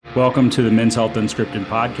Welcome to the Men's Health Unscripted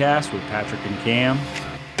podcast with Patrick and Cam.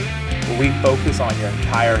 Where we focus on your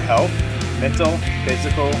entire health, mental,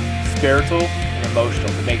 physical, spiritual, and emotional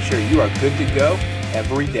to make sure you are good to go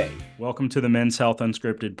every day. Welcome to the Men's Health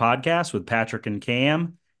Unscripted podcast with Patrick and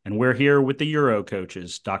Cam. And we're here with the Uro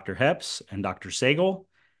coaches, Dr. Heps and Dr. Sagal.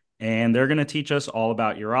 And they're going to teach us all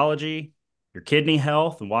about urology, your kidney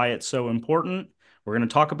health, and why it's so important. We're going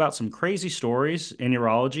to talk about some crazy stories in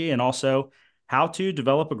urology and also how to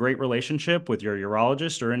develop a great relationship with your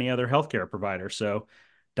urologist or any other healthcare provider. So,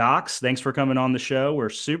 docs, thanks for coming on the show. We're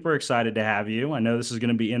super excited to have you. I know this is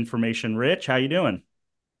going to be information rich. How you doing?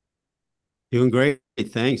 Doing great.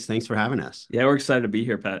 Thanks. Thanks for having us. Yeah, we're excited to be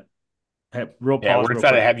here, Pat. Hey, We're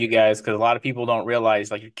excited to have you guys because a lot of people don't realize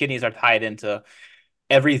like your kidneys are tied into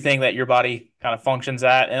everything that your body kind of functions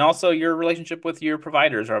at, and also your relationship with your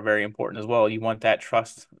providers are very important as well. You want that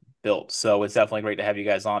trust built, so it's definitely great to have you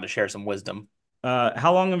guys on to share some wisdom.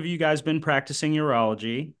 How long have you guys been practicing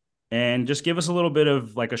urology? And just give us a little bit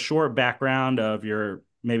of like a short background of your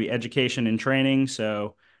maybe education and training,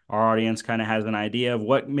 so our audience kind of has an idea of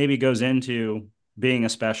what maybe goes into being a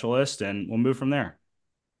specialist, and we'll move from there.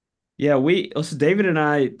 Yeah, listen, David and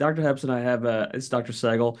I, Dr. Heps and I it's Dr.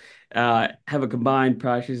 Segal, have a combined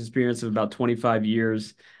practice experience of about 25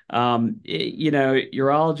 years.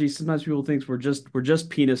 Urology, sometimes people think we're just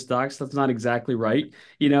penis docs. That's not exactly right.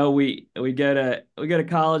 We go to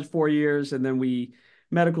college 4 years, and then we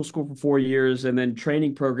medical school for 4 years, and then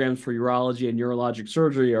training programs for urology and urologic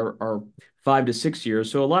surgery are 5 to 6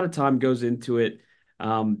 years. So a lot of time goes into it.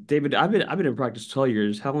 David, I've been in practice 12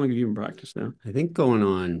 years. How long have you been in practice now? I think going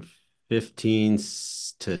on 15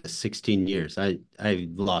 to 16 years. I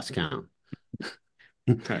lost count.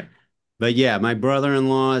 Okay. But yeah, my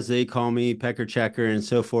brother-in-laws, they call me pecker checker and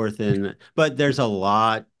so forth. But there's a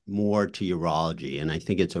lot more to urology, and I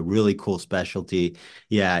think it's a really cool specialty.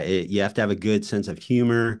 Yeah, you have to have a good sense of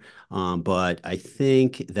humor, but I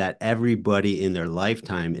think that everybody in their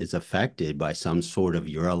lifetime is affected by some sort of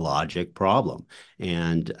urologic problem.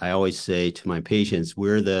 And I always say to my patients,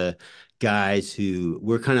 we're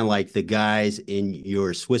kind of like the guys in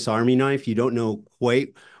your Swiss Army knife. You don't know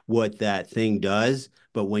quite what that thing does,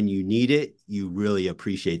 but when you need it, you really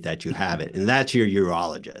appreciate that you have it. And that's your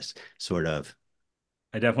urologist, sort of.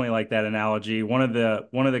 I definitely like that analogy. One of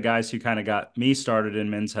the guys who kind of got me started in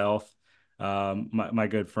men's health, my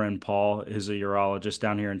good friend Paul is a urologist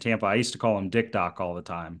down here in Tampa. I used to call him Dick Doc all the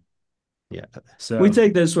time. Yeah. So we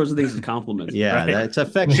take those sorts of things as compliments. Yeah, right? That's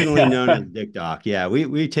affectionately known as Dick Doc. Yeah,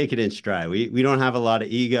 we take it in stride. We don't have a lot of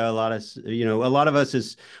ego. A lot of us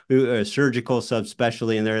is surgical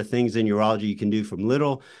subspecialty, and there are things in urology you can do from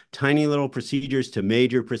tiny little procedures to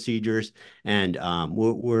major procedures. And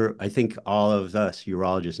I think all of us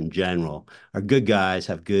urologists in general are good guys,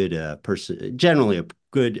 have good generally a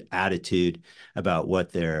good attitude about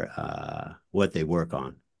what they work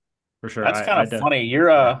on. For sure. That's kind of funny.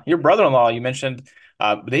 Your brother-in-law, you mentioned,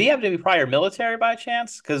 did he have to be prior military by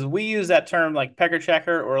chance? Because we use that term like pecker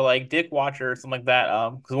checker or like dick watcher or something like that.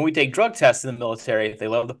 Because when we take drug tests in the military, they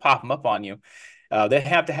love to pop them up on you. They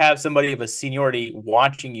have to have somebody of a seniority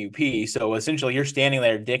watching you pee. So essentially, you're standing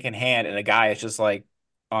there, dick in hand, and a guy is just like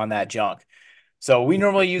on that junk. So we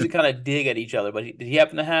normally use it kind of dig at each other. But did he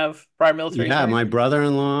happen to have prior military? Yeah, experience? my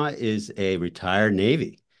brother-in-law is a retired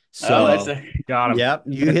Navy. So got him. Yep,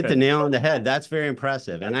 you hit the nail on the head. That's very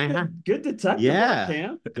impressive. And good detective. Yeah,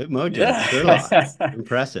 Cam. good mojo.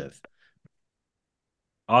 Impressive.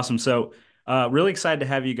 Awesome. So really excited to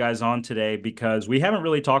have you guys on today because we haven't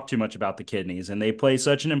really talked too much about the kidneys, and they play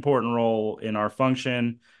such an important role in our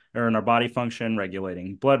function or in our body function,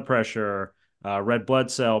 regulating blood pressure, red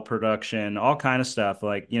blood cell production, all kind of stuff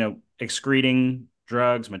like, excreting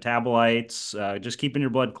drugs, metabolites, just keeping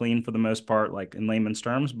your blood clean for the most part, like in layman's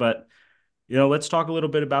terms. But, let's talk a little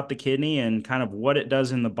bit about the kidney and kind of what it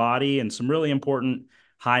does in the body and some really important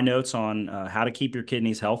high notes on how to keep your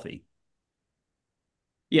kidneys healthy.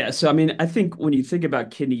 Yeah, so I mean, I think when you think about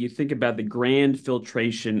kidney, you think about the grand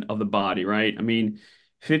filtration of the body, right? I mean,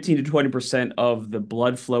 15 to 20% of the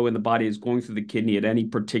blood flow in the body is going through the kidney at any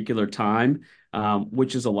particular time,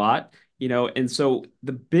 which is a lot. And so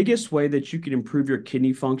the biggest way that you can improve your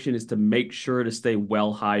kidney function is to make sure to stay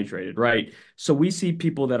well hydrated, right? So we see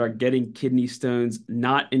people that are getting kidney stones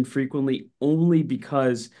not infrequently only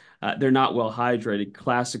because they're not well hydrated.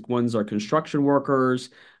 Classic ones are construction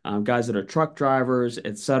workers, guys that are truck drivers,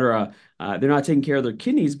 etc. They're not taking care of their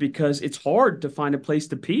kidneys because it's hard to find a place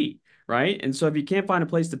to pee. Right. And so if you can't find a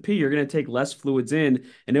place to pee, you're going to take less fluids in,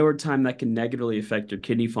 and over time that can negatively affect your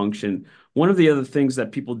kidney function. One of the other things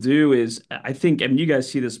that people do is, I think, you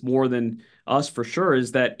guys see this more than us for sure,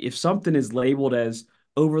 is that if something is labeled as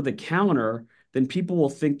over the counter, then people will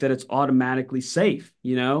think that it's automatically safe,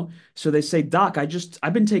 you know? So they say, Doc,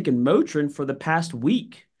 I've been taking Motrin for the past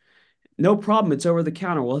week. No problem, it's over the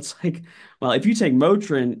counter. Well, it's like, well, if you take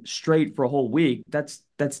Motrin straight for a whole week, that's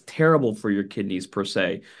terrible for your kidneys per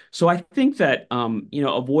se. So I think that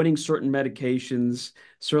avoiding certain medications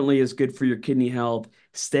certainly is good for your kidney health,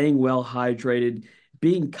 staying well hydrated,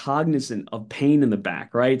 being cognizant of pain in the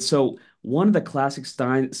back, right? So one of the classic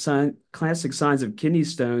signs of kidney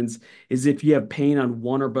stones is if you have pain on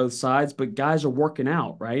one or both sides, but guys are working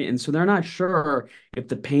out, right? And so they're not sure if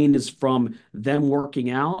the pain is from them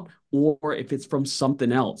working out or if it's from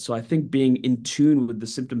something else. So I think being in tune with the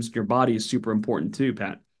symptoms of your body is super important too,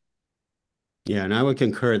 Pat. Yeah, and I would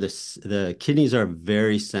concur. The kidneys are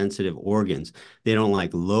very sensitive organs. They don't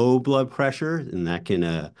like low blood pressure, and that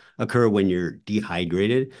can occur when you're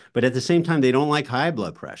dehydrated. But at the same time, they don't like high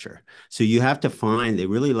blood pressure. So you have to find they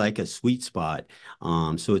really like a sweet spot.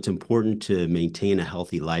 So it's important to maintain a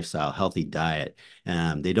healthy lifestyle, healthy diet.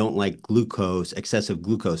 They don't like glucose, excessive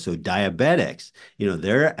glucose. So diabetics,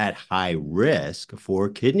 they're at high risk for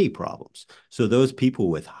kidney problems. So those people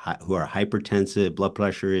who are hypertensive, blood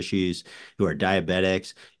pressure issues, who are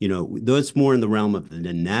diabetics, those more in the realm of the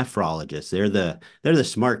nephrologists. They're the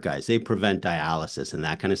smart guys. They prevent dialysis and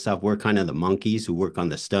that kind of stuff. We're kind of the monkeys who work on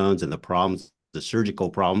the stones and the problems, the surgical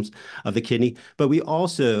problems of the kidney. But we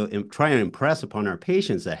also try and impress upon our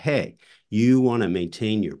patients that, hey, you want to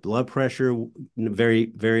maintain your blood pressure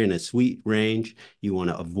very, very in a sweet range. You want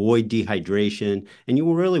to avoid dehydration, and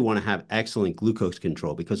you really want to have excellent glucose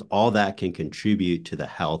control because all that can contribute to the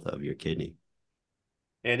health of your kidney.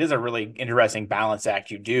 It is a really interesting balance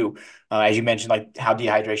act you do, as you mentioned, like how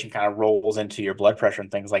dehydration kind of rolls into your blood pressure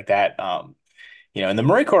and things like that. In the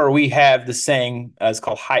Marine Corps, we have the saying it's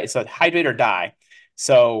called hydrate or die.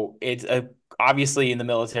 So it's obviously in the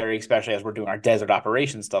military, especially as we're doing our desert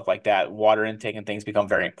operations, stuff like that, water intake and things become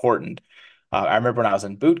very important. I remember when I was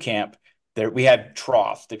in boot camp, there we had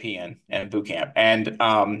troughs to pee in boot camp, and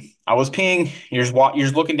I was peeing. You're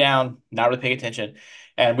just looking down, not really paying attention.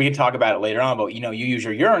 And we can talk about it later on, but you use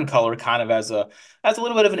your urine color kind of as a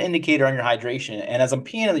little bit of an indicator on your hydration. And as I'm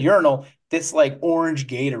peeing in the urinal, this like orange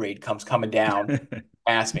Gatorade comes coming down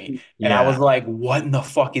past me. And I was Yeah. like, what in the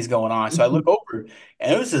fuck is going on? So I look over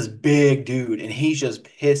and it was this big dude, and he's just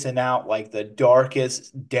pissing out like the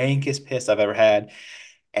darkest, dankest piss I've ever had.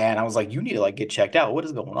 And I was like, you need to like get checked out. What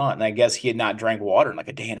is going on? And I guess he had not drank water in like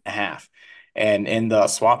a day and a half. And in the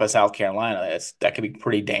swamp of South Carolina, that could be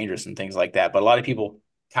pretty dangerous and things like that. But a lot of people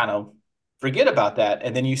kind of forget about that.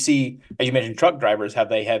 And then you see, as you mentioned, truck drivers, how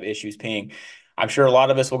they have issues peeing. I'm sure a lot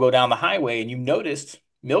of us will go down the highway and you noticed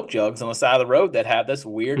milk jugs on the side of the road that have this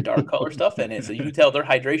weird dark color stuff in it. So you can tell their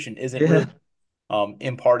hydration isn't really Yeah.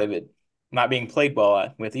 in part of it, not being played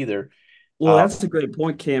well with either. Well, Um, that's a great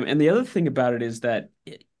point, Cam. And the other thing about it is that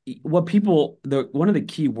one of the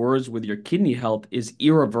key words with your kidney health is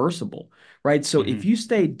irreversible, right? So if Mhm. you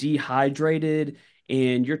stay dehydrated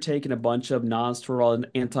and you're taking a bunch of non-steroidal and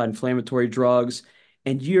anti-inflammatory drugs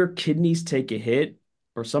and your kidneys take a hit,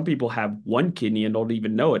 or some people have one kidney and don't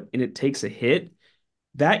even know it, and it takes a hit,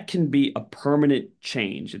 that can be a permanent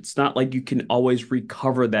change. It's not like you can always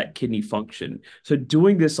recover that kidney function. So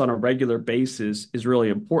doing this on a regular basis is really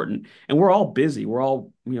important. And we're all busy. We're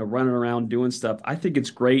all, running around doing stuff. I think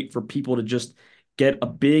it's great for people to just get a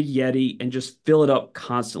big Yeti and just fill it up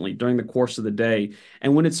constantly during the course of the day.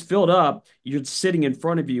 And when it's filled up, you're sitting in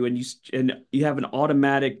front of you and you have an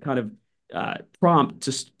automatic kind of prompt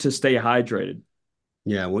to stay hydrated.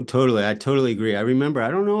 Yeah, well, totally. I totally agree. I remember, I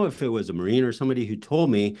don't know if it was a Marine or somebody who told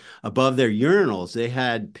me above their urinals, they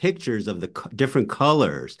had pictures of the different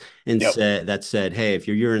colors and yep. said, hey, if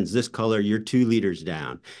your urine's this color, you're 2 liters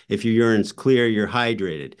down. If your urine's clear, you're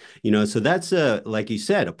hydrated. So that's like you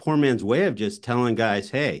said, a poor man's way of just telling guys,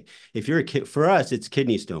 hey, if you're a kid, for us, it's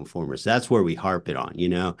kidney stone formers. That's where we harp it on,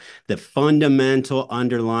 the fundamental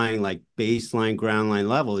underlying like baseline ground line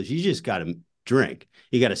level is you just got to drink.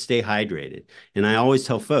 You got to stay hydrated. And I always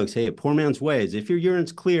tell folks, hey, a poor man's way is if your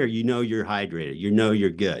urine's clear, you're hydrated. You're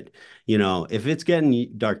good. If it's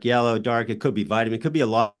getting dark yellow, dark, it could be vitamin, it could be a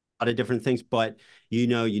lot of different things, but you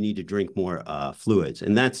need to drink more fluids.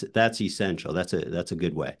 And that's essential. That's a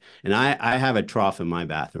good way. And I have a trough in my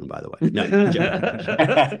bathroom, by the way. No.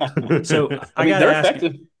 So I I mean, gotta they're ask,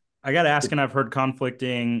 effective. and I've heard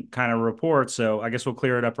conflicting kind of reports. So I guess we'll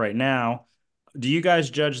clear it up right now. Do you guys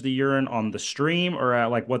judge the urine on the stream or at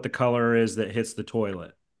like what the color is that hits the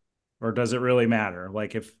toilet? Or does it really matter?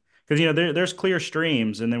 Like if, because there's clear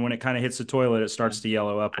streams, and then when it kind of hits the toilet, it starts to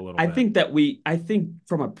yellow up a little bit. I think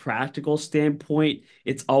from a practical standpoint,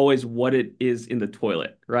 it's always what it is in the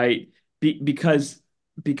toilet, right? Because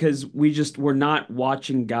because we're not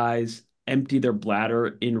watching guys empty their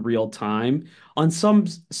bladder in real time. On some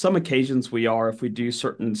occasions we are, if we do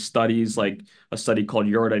certain studies, like a study called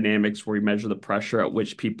urodynamics, where we measure the pressure at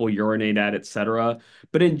which people urinate at, etc.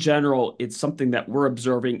 But in general, it's something that we're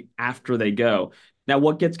observing after they go. Now,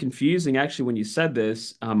 what gets confusing, actually, when you said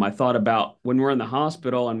this, I thought about when we're in the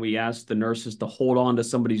hospital and we ask the nurses to hold on to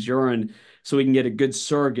somebody's urine so we can get a good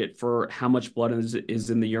surrogate for how much blood is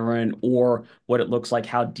in the urine, or what it looks like,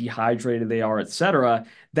 how dehydrated they are, etc.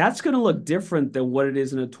 That's going to look different than what it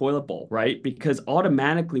is in a toilet bowl, right? Because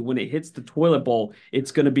automatically when it hits the toilet bowl,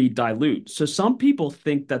 it's going to be dilute. So some people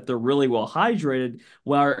think that they're really well hydrated,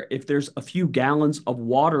 where if there's a few gallons of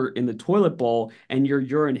water in the toilet bowl and your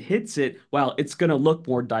urine hits it, well, it's going to look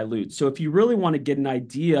more dilute. So if you really want to get an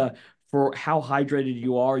idea for how hydrated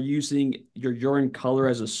you are using your urine color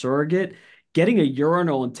as a surrogate, getting a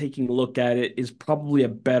urinal and taking a look at it is probably a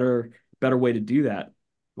better way to do that.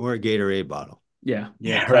 Or a Gatorade bottle. Yeah.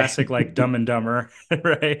 Yeah, Right. classic like Dumb and Dumber,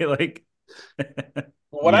 right? Like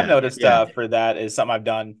What I've Yeah, noticed yeah. for that is something I've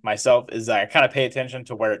done myself is I kind of pay attention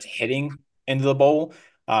to where it's hitting into the bowl,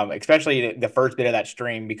 especially the first bit of that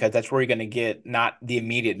stream, because that's where you're going to get not the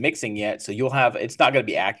immediate mixing yet. So you'll have, it's not going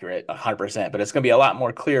to be accurate 100%, but it's going to be a lot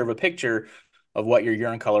more clear of a picture of what your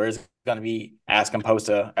urine color is going to be as opposed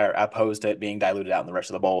to it being diluted out in the rest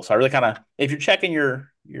of the bowl. So I really kind of, if you're checking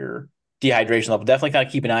your dehydration level, definitely kind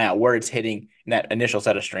of keep an eye out where it's hitting in that initial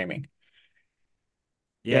set of streaming.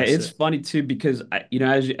 Yeah, yes, it's funny too because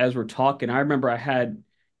as we're talking, I remember I had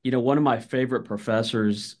one of my favorite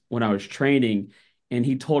professors when I was training, and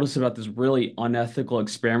he told us about this really unethical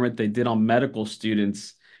experiment they did on medical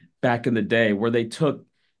students back in the day, where they took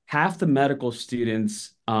half the medical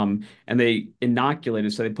students and they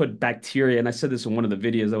inoculated, so they put bacteria, and I said this in one of the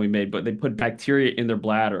videos that we made, but they put bacteria in their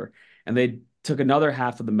bladder, and they took another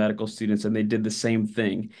half of the medical students and they did the same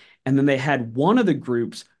thing, and then they had one of the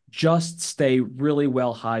groups just stay really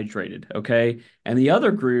well hydrated, okay? And the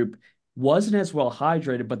other group wasn't as well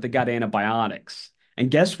hydrated, but they got antibiotics.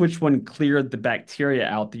 And guess which one cleared the bacteria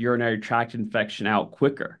out, the urinary tract infection out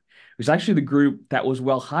quicker? It was actually the group that was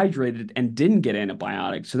well hydrated and didn't get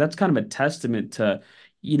antibiotics. So that's kind of a testament to,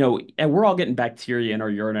 and we're all getting bacteria in our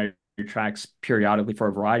urinary tracts periodically for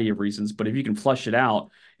a variety of reasons, but if you can flush it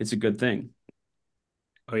out, it's a good thing.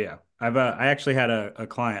 oh yeah. I actually had a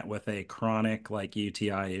client with a chronic like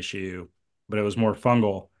UTI issue, but it was more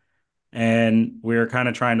fungal. And we were kind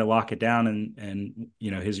of trying to lock it down, and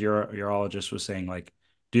his urologist was saying like,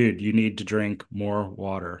 dude, you need to drink more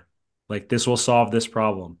water. Like this will solve this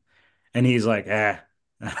problem. And he's like, I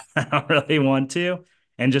don't really want to,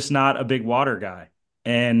 and just not a big water guy.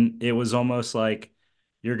 And it was almost like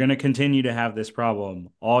you're going to continue to have this problem.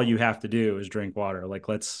 All you have to do is drink water. Like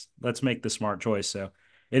let's make the smart choice. So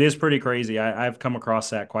it is pretty crazy. I've come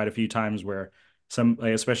across that quite a few times where some,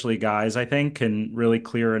 like, especially guys, I think, can really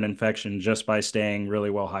clear an infection just by staying really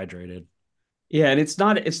well hydrated. Yeah, and it's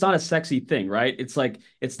not a sexy thing, right? It's like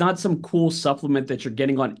it's not some cool supplement that you're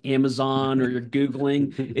getting on Amazon or you're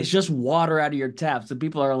Googling. It's just water out of your tap. So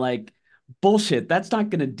people are like, bullshit, that's not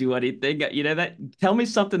gonna do anything. That tell me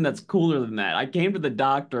something that's cooler than that. I came to the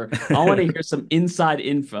doctor. I want to hear some inside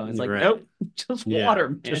info. It's like, Right. nope, just Yeah. water,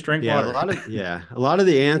 man. Just drink Yeah, water. a lot of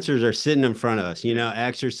the answers are sitting in front of us.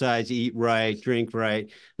 Exercise, eat right, drink right.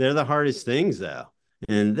 They're the hardest things though.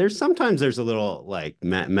 And there's a little like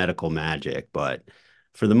medical magic, but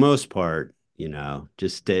for the most part,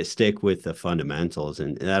 just stick with the fundamentals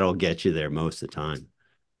and that'll get you there most of the time.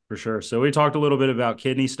 For sure. So we talked a little bit about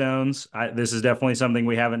kidney stones. This is definitely something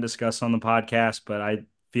we haven't discussed on the podcast, but I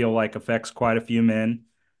feel like affects quite a few men,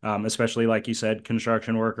 especially like you said,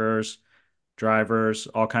 construction workers, drivers,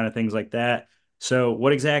 all kind of things like that. So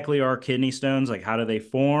what exactly are kidney stones? Like how do they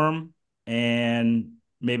form? And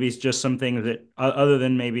maybe it's just some things that other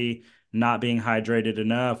than maybe not being hydrated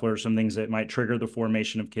enough, what are some things that might trigger the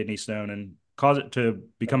formation of kidney stone and cause it to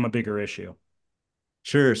become a bigger issue?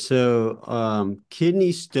 Sure. So,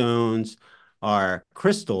 kidney stones are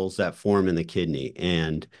crystals that form in the kidney,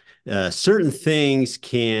 and certain things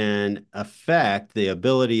can affect the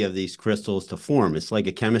ability of these crystals to form. It's like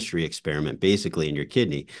a chemistry experiment, basically, in your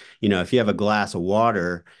kidney. If you have a glass of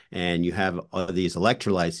water and you have these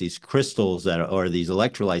electrolytes, these crystals these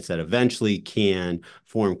electrolytes that eventually can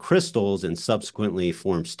form crystals and subsequently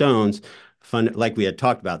form stones. Like we had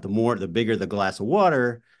talked about, the bigger the glass of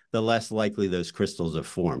water, the less likely those crystals have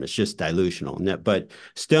formed. It's just dilutional. But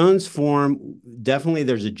stones form, definitely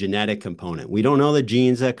there's a genetic component. We don't know the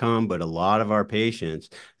genes that come, but a lot of our patients,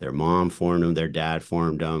 their mom formed them, their dad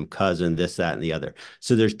formed them, cousin, this, that, and the other.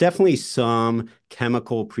 So there's definitely some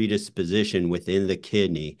chemical predisposition within the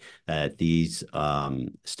kidney that these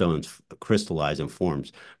stones crystallize and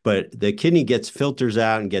forms. But the kidney filters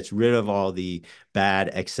out and gets rid of all the bad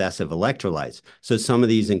excessive electrolytes. So some of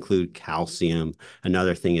these include calcium.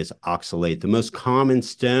 Another thing is oxalate. The most common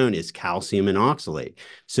stone is calcium and oxalate.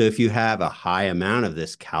 So if you have a high amount of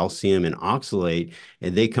this calcium and oxalate,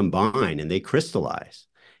 and they combine and they crystallize.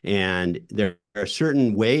 And there are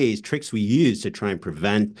certain ways, tricks we use to try and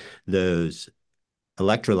prevent those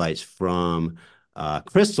electrolytes from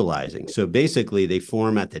crystallizing. So basically, they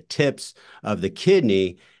form at the tips of the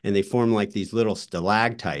kidney, and they form like these little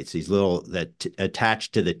stalactites, these little that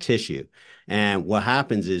attach to the tissue. And what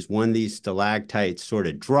happens is when these stalactites sort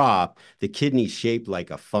of drop, the kidney's shaped like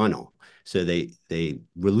a funnel. So they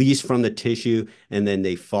release from the tissue, and then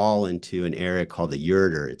they fall into an area called the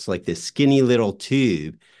ureter. It's like this skinny little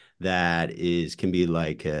tube that can be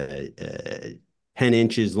like 10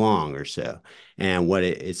 inches long or so. And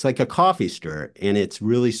it's like a coffee stir, and it's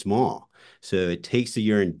really small. So it takes the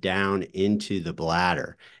urine down into the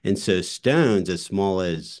bladder. And so stones as small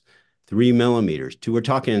as 3 millimeters, we're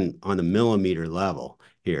talking on the millimeter level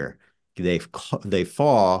here, they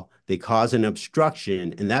fall, they cause an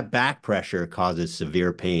obstruction, and that back pressure causes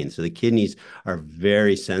severe pain. So the kidneys are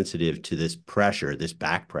very sensitive to this pressure, this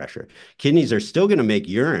back pressure. Kidneys are still going to make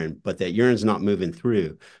urine, but that urine's not moving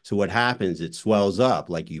through. So what happens, it swells up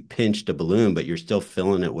like you pinched a balloon, but you're still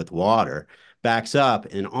filling it with water, backs up,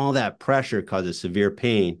 and all that pressure causes severe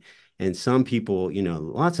pain. And some people,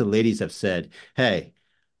 lots of ladies have said, hey,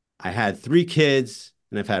 I had 3 kids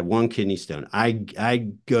and I've had 1 kidney stone. I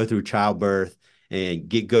go through childbirth and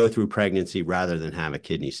go through pregnancy rather than have a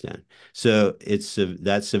kidney stone. So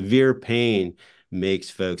that severe pain makes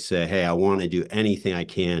folks say, hey, I want to do anything I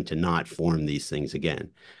can to not form these things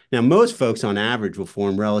again. Now, most folks on average will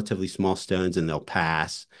form relatively small stones and they'll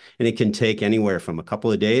pass. And it can take anywhere from a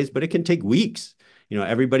couple of days, but it can take weeks.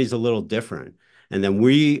 Everybody's a little different. And then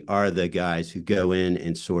we are the guys who go in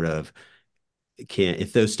and sort of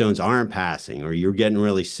if those stones aren't passing or you're getting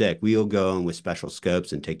really sick, we'll go in with special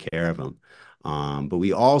scopes and take care of them. But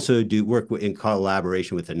we also do work in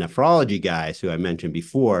collaboration with the nephrology guys who I mentioned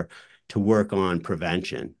before to work on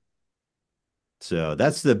prevention. So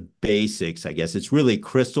that's the basics, I guess. It's really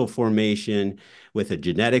crystal formation with a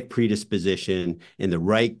genetic predisposition in the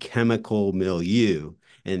right chemical milieu.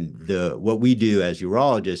 And what we do as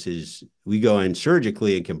urologists is we go in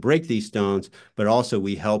surgically and can break these stones, but also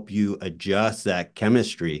we help you adjust that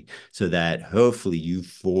chemistry so that hopefully you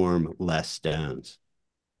form less stones.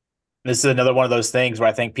 This is another one of those things where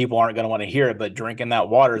I think people aren't going to want to hear it, but drinking that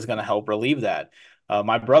water is going to help relieve that.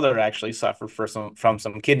 My brother actually suffered from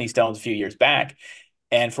some kidney stones a few years back.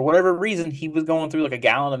 And for whatever reason, he was going through like a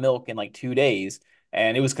gallon of milk in like 2 days.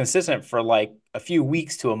 And it was consistent for like a few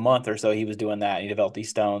weeks to a month or so. He was doing that. He developed these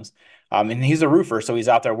stones. And he's a roofer, so he's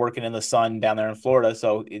out there working in the sun down there in Florida.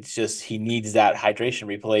 So it's just he needs that hydration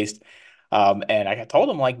replaced. And I told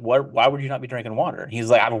him, like, why would you not be drinking water? He's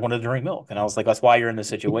like, I don't want to drink milk. And I was like, that's why you're in this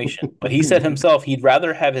situation. But he said himself he'd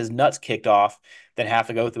rather have his nuts kicked off than have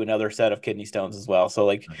to go through another set of kidney stones as well. So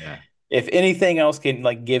like, Okay. if anything else can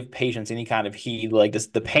like give patients any kind of heed, like this,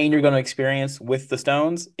 the pain you're going to experience with the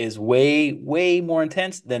stones is way, way more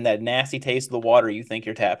intense than that nasty taste of the water you think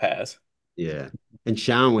your tap has. Yeah. And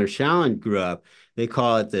Shallon, where Shallon grew up, they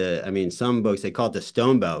call it some books, they call it the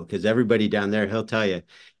Stone Belt because everybody down there, he'll tell you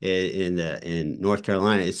in North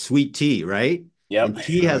Carolina, it's sweet tea, right? Yep. And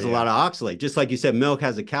tea has a lot of oxalate. Just like you said, milk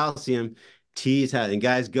has a calcium. And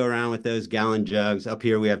guys go around with those gallon jugs. Up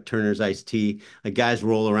here, we have Turner's iced tea. Like guys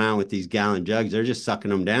roll around with these gallon jugs. They're just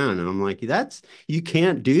sucking them down. And I'm like, you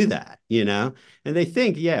can't do that, And they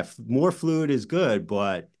think, yeah, more fluid is good,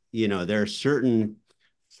 but, there are certain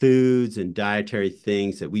foods and dietary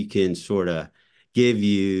things that we can sort of give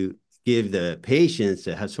the patients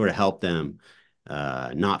to sort of help them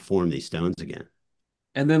not form these stones again.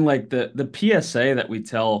 And then like the PSA that we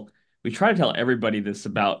try to tell everybody this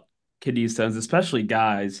about kidney stones, especially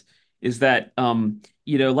guys, is that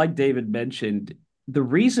like David mentioned, the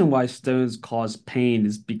reason why stones cause pain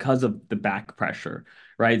is because of the back pressure,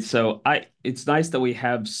 right? So it's nice that we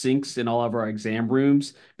have sinks in all of our exam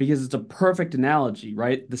rooms because it's a perfect analogy,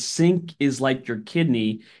 right? The sink is like your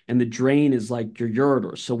kidney and the drain is like your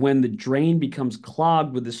ureter. So when the drain becomes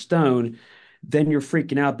clogged with the stone, then you're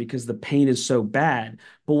freaking out because the pain is so bad.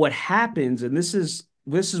 But what happens, and this is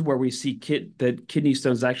this is where we see that kidney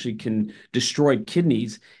stones actually can destroy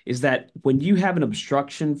kidneys, is that when you have an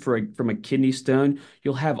obstruction from a kidney stone,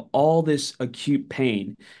 you'll have all this acute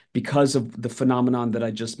pain because of the phenomenon that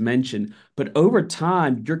I just mentioned. But over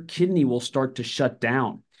time, your kidney will start to shut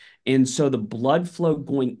down. And so the blood flow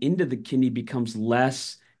going into the kidney becomes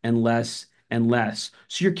less and less and less.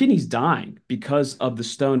 So your kidney's dying because of the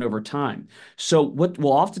stone over time. So what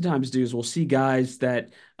we'll oftentimes do is we'll see guys that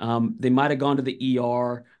they might have gone to the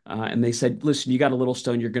ER and they said, listen, you got a little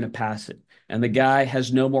stone, you're going to pass it. And the guy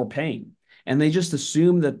has no more pain. And they just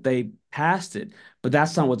assume that they passed it. But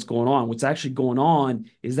that's not what's going on. What's actually going on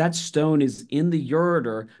is that stone is in the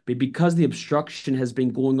ureter, but because the obstruction has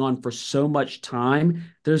been going on for so much time,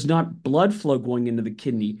 there's not blood flow going into the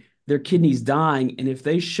kidney. Their kidney's dying. And if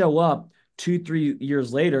they show up 2, 3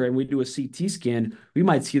 years later and we do a CT scan, we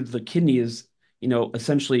might see that the kidney is,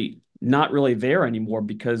 essentially not really there anymore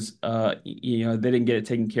because they didn't get it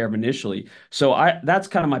taken care of initially. So that's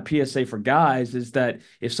kind of my PSA for guys, is that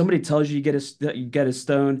if somebody tells you you get a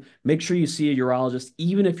stone, make sure you see a urologist,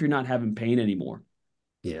 even if you're not having pain anymore.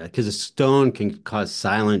 Yeah, because a stone can cause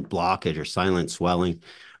silent blockage or silent swelling,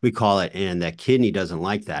 we call it, and that kidney doesn't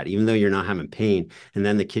like that, even though you're not having pain, and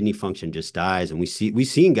then the kidney function just dies. And we've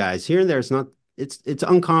seen guys here and there. It's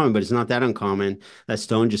uncommon, but it's not that uncommon. That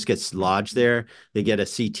stone just gets lodged there. They get a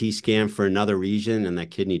CT scan for another region, and that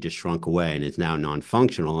kidney just shrunk away, and it's now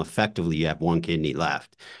non-functional. Effectively, you have one kidney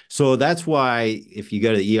left. So that's why if you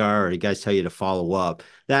go to the ER or you guys tell you to follow up,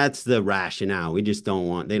 that's the rationale. They don't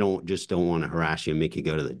want to harass you and make you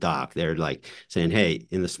go to the doc. They're like saying, hey,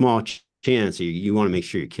 in the small chance, you want to make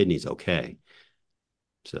sure your kidney's okay.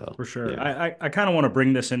 So For sure. yeah. I kind of want to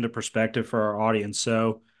bring this into perspective for our audience.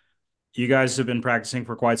 So you guys have been practicing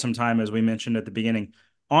for quite some time, as we mentioned at the beginning.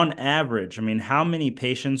 On average, I mean, how many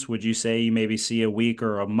patients would you say you maybe see a week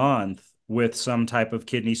or a month with some type of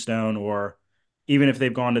kidney stone, or even if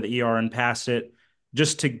they've gone to the ER and passed it,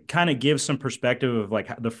 just to kind of give some perspective of like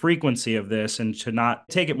the frequency of this and to not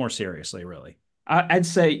take it more seriously, really? I'd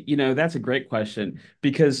say, that's a great question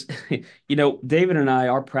because, David and I,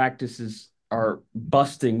 our practices are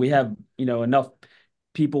busting. We have, enough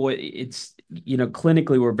people.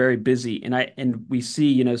 Clinically, we're very busy, and we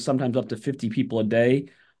see, sometimes up to 50 people a day.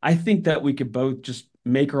 I think that we could both just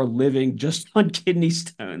make our living just on kidney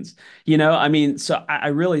stones. I mean, so I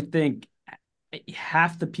really think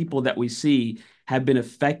half the people that we see have been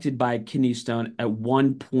affected by a kidney stone at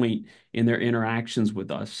one point in their interactions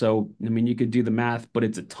with us. So, I mean, you could do the math, but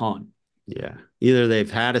it's a ton. Yeah. Either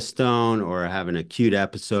they've had a stone or have an acute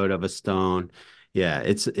episode of a stone. Yeah,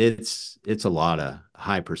 it's a lot of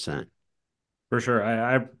high percent. For sure.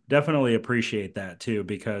 I definitely appreciate that too,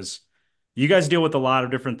 because you guys deal with a lot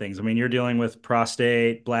of different things. I mean, you're dealing with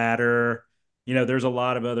prostate, bladder, there's a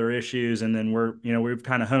lot of other issues. And then we've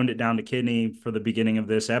kind of honed it down to kidney for the beginning of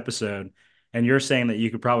this episode. And you're saying that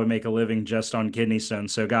you could probably make a living just on kidney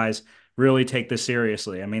stones. So guys, really take this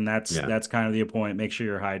seriously. I mean, that's kind of the point. Make sure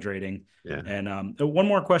you're hydrating. Yeah. And one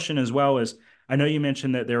more question as well is, I know you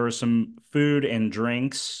mentioned that there was some food and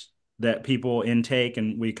drinks that people intake,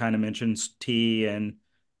 and we kind of mentioned tea and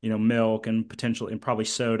milk and potentially and probably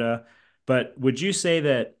soda. But would you say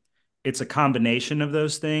that it's a combination of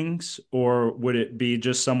those things, or would it be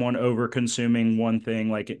just someone over consuming one thing,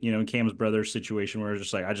 like in Cam's brother's situation where it's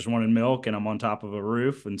just like, I just wanted milk and I'm on top of a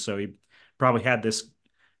roof, and so he probably had this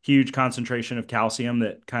huge concentration of calcium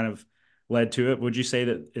that kind of led to it? Would you say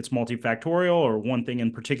that it's multifactorial, or one thing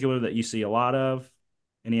in particular that you see a lot of?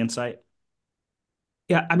 Any insight?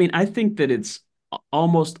 Yeah, I mean, I think that it's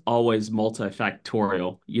almost always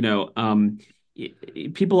multifactorial.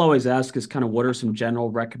 People always ask us kind of what are some general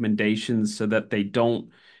recommendations so that they don't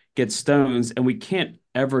get stones, and we can't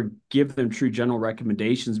ever give them true general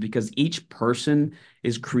recommendations because each person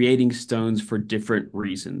is creating stones for different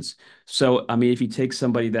reasons. So, I mean, if you take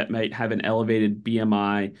somebody that might have an elevated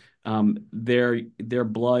BMI, their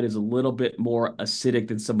blood is a little bit more acidic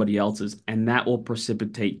than somebody else's, and that will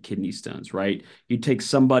precipitate kidney stones, right? You take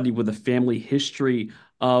somebody with a family history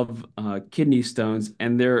of kidney stones,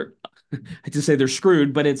 and I hate to say they're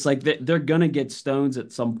screwed, but it's like they're gonna get stones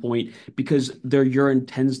at some point because their urine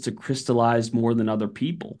tends to crystallize more than other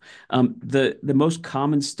people. The most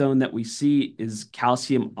common stone that we see is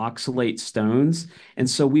calcium oxalate stones, and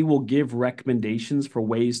so we will give recommendations for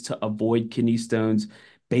ways to avoid kidney stones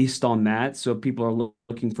based on that. So if people are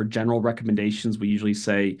looking for general recommendations, we usually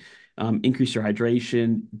say, increase your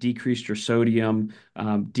hydration, decrease your sodium,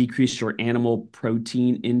 decrease your animal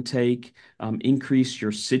protein intake, increase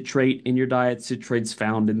your citrate in your diet. Citrate's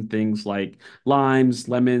found in things like limes,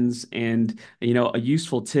 lemons, and a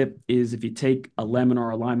useful tip is if you take a lemon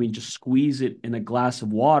or a lime and just squeeze it in a glass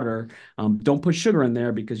of water. Don't put sugar in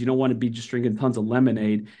there because you don't want to be just drinking tons of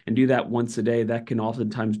lemonade, and do that once a day. That can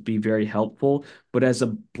oftentimes be very helpful. But as a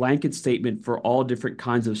blanket statement for all different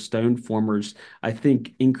kinds of stone formers, I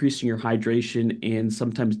think increasing your hydration and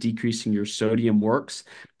sometimes decreasing your sodium works.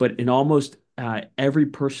 But in almost every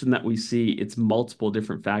person that we see, it's multiple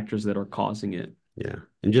different factors that are causing it. Yeah.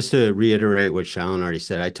 And just to reiterate what Shalon already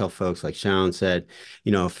said, I tell folks, like Shalon said,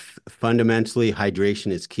 fundamentally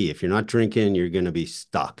hydration is key. If you're not drinking, you're going to be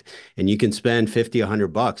stuck. And you can spend 50,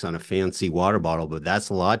 $100 on a fancy water bottle, but that's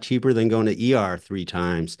a lot cheaper than going to ER 3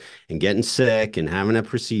 times and getting sick and having a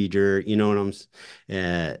procedure. You know what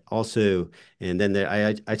I'm also, and then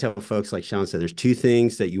I tell folks, like Shalon said, there's 2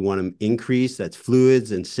 things that you want to increase. That's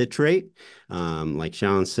fluids and citrate. Like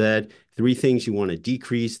Shalon said, 3 things you want to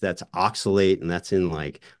decrease. That's oxalate, and that's in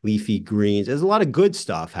like leafy greens. There's a lot of good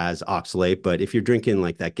stuff has oxalate, but if you're drinking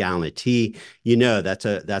like that gallon of tea, that's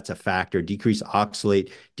a factor. Decrease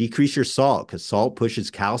oxalate, decrease your salt, because salt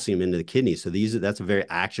pushes calcium into the kidney. So that's a very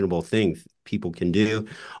actionable thing people can do.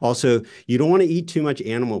 Also, you don't want to eat too much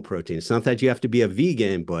animal protein. It's not that you have to be a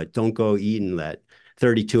vegan, but don't go eating that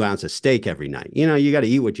 32-ounce of steak every night. You got to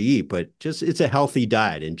eat what you eat, but just it's a healthy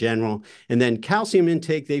diet in general. And then calcium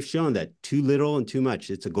intake, they've shown that too little and too much,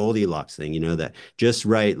 it's a Goldilocks thing, that just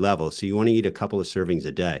right level. So you want to eat a couple of servings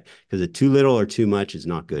a day, because too little or too much is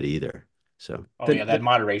not good either. So, yeah, that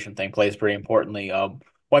moderation thing plays pretty importantly.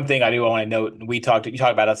 One thing I want to note, you talked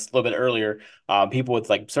about us a little bit earlier, people with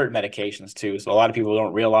like certain medications too. So a lot of people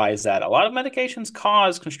don't realize that a lot of medications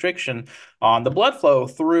cause constriction on the blood flow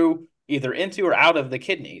through either into or out of the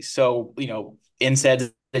kidneys. So,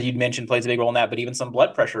 NSAIDs that you'd mentioned plays a big role in that, but even some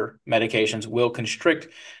blood pressure medications will constrict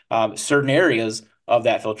certain areas of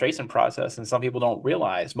that filtration process. And some people don't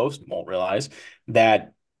realize, most won't realize,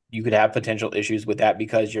 that you could have potential issues with that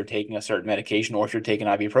because you're taking a certain medication, or if you're taking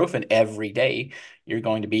ibuprofen every day, you're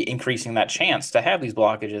going to be increasing that chance to have these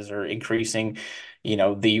blockages, or increasing,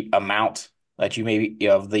 the amount that you may be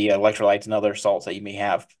of the electrolytes and other salts that you may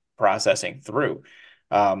have processing through.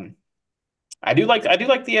 I do like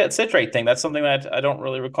the citrate thing. That's something that I don't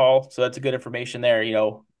really recall. So that's a good information there.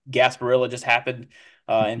 Gasparilla just happened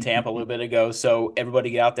in Tampa a little bit ago. So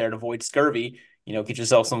everybody get out there to avoid scurvy. Get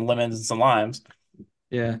yourself some lemons and some limes.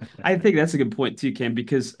 Yeah, I think that's a good point too, Ken,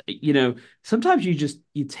 because sometimes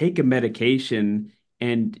you take a medication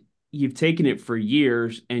and you've taken it for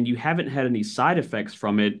years and you haven't had any side effects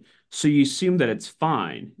from it, so you assume that it's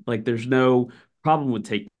fine. Like there's no problem with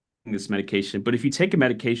taking this medication. But if you take a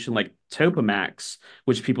medication like Topamax,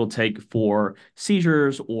 which people take for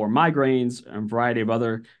seizures or migraines and a variety of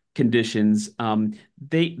other conditions,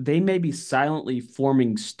 they may be silently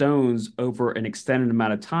forming stones over an extended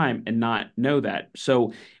amount of time and not know that.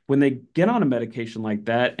 So when they get on a medication like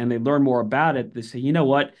that and they learn more about it, they say, you know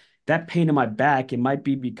what? That pain in my back, it might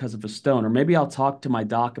be because of a stone, or maybe I'll talk to my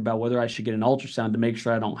doc about whether I should get an ultrasound to make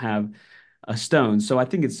sure I don't have a stone. So I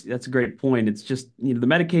think that's a great point. It's just, the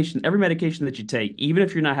medication, every medication that you take, even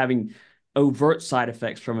if you're not having overt side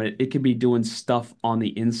effects from it, it could be doing stuff on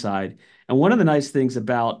the inside. And one of the nice things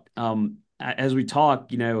about, as we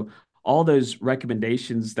talk, all those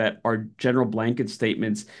recommendations that are general blanket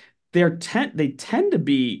statements, they tend to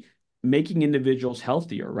be making individuals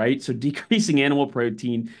healthier, right? So decreasing animal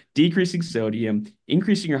protein, decreasing sodium,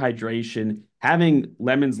 increasing your hydration, having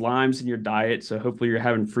lemons, limes in your diet. So hopefully you're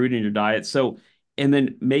having fruit in your diet. So, and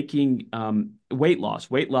then making weight loss.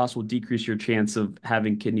 Weight loss will decrease your chance of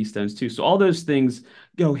having kidney stones too. So all those things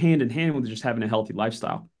go hand in hand with just having a healthy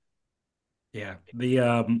lifestyle. Yeah.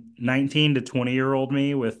 The 19 to 20-year-old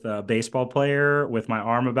me with a baseball player with my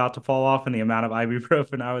arm about to fall off and the amount of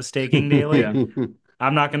ibuprofen I was taking daily.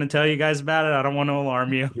 I'm not going to tell you guys about it. I don't want to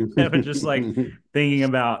alarm you. But just like thinking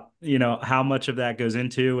about, how much of that goes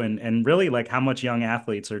into and really like how much young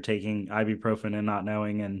athletes are taking ibuprofen and not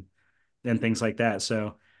knowing and things like that.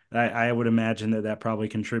 So I would imagine that probably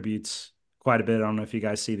contributes quite a bit. I don't know if you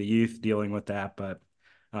guys see the youth dealing with that, but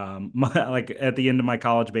like at the end of my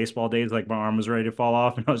college baseball days, like my arm was ready to fall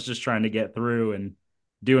off and I was just trying to get through and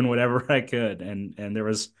doing whatever I could. And there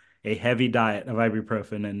was a heavy diet of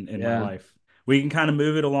ibuprofen in my life. We can kind of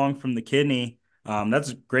move it along from the kidney.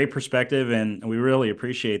 That's a great perspective, and we really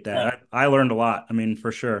appreciate that. Yeah. I learned a lot. I mean,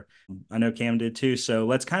 for sure. I know Cam did too. So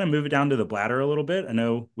let's kind of move it down to the bladder a little bit. I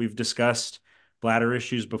know we've discussed bladder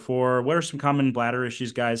issues before. What are some common bladder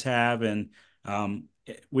issues guys have? And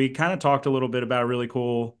we kind of talked a little bit about a really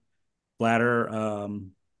cool bladder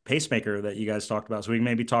pacemaker that you guys talked about. So we can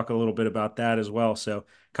maybe talk a little bit about that as well. So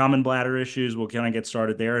common bladder issues, we'll kind of get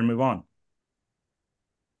started there and move on.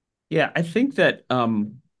 Yeah, I think that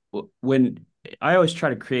when I always try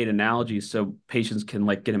to create analogies so patients can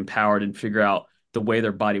like get empowered and figure out the way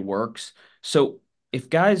their body works. So if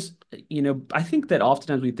guys, I think that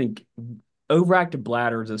oftentimes we think overactive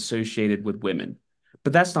bladder is associated with women,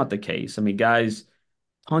 but that's not the case. I mean, guys,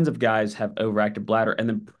 tons of guys have overactive bladder, and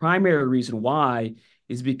the primary reason why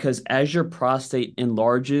is because as your prostate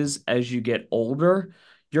enlarges as you get older,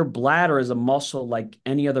 your bladder is a muscle like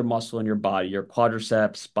any other muscle in your body, your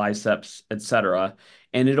quadriceps, biceps, etc.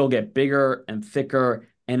 And it'll get bigger and thicker,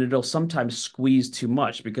 and it'll sometimes squeeze too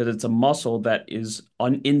much because it's a muscle that is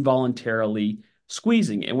involuntarily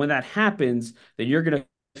squeezing. And when that happens, then you're going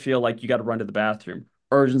to feel like you got to run to the bathroom.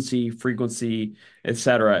 Urgency, frequency,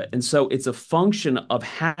 etc. And so it's a function of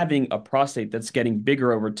having a prostate that's getting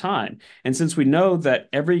bigger over time. And since we know that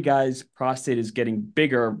every guy's prostate is getting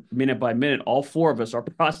bigger minute by minute, all four of us, our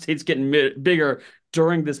prostate's getting bigger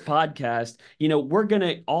during this podcast, we're going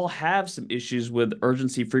to all have some issues with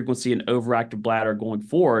urgency, frequency, and overactive bladder going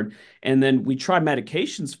forward. And then we try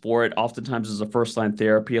medications for it, oftentimes as a first-line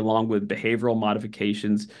therapy, along with behavioral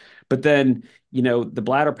modifications. But then, the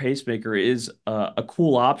bladder pacemaker is a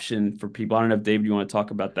cool option for people. I don't know if David, you want to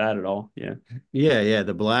talk about that at all? Yeah. Yeah.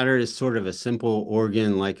 The bladder is sort of a simple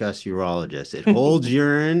organ like us urologists. It holds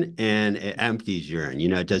urine and it empties urine.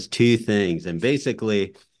 It does two things. And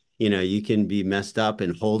basically, you can be messed up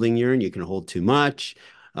in holding urine. You can hold too much.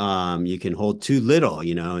 You can hold too little,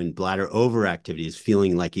 and bladder overactivity is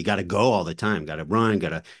feeling like you got to go all the time, got to run,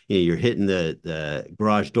 you're hitting the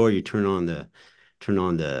garage door, you turn on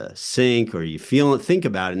the sink, or you think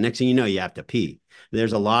about it. Next thing you know, you have to pee.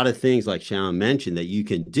 There's a lot of things like Shalon mentioned that you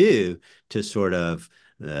can do to sort of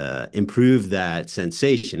improve that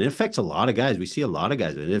sensation. It affects a lot of guys. We see a lot of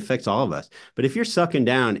guys, but it affects all of us. But if you're sucking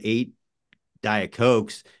down 8 Diet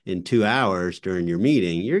Cokes in 2 hours during your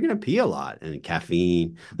meeting, you're going to pee a lot. And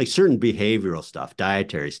caffeine, like certain behavioral stuff,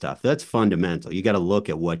 dietary stuff, that's fundamental. You got to look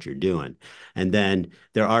at what you're doing. And then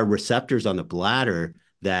there are receptors on the bladder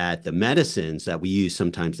that the medicines that we use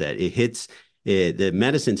sometimes the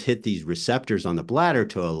medicines hit these receptors on the bladder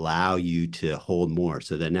to allow you to hold more.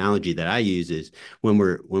 So the analogy that I use is when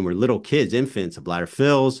we're little kids, infants, the bladder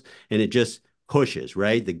fills and it just pushes,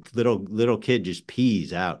 right? The little kid just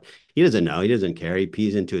pees out. He doesn't know. He doesn't care. He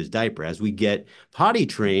pees into his diaper. As we get potty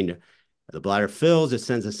trained, the bladder fills. It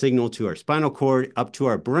sends a signal to our spinal cord up to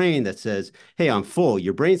our brain that says, hey, I'm full.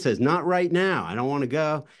 Your brain says, not right now. I don't want to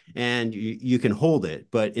go. And you can hold it.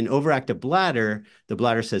 But in overactive bladder, the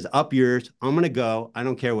bladder says, up yours. I'm going to go. I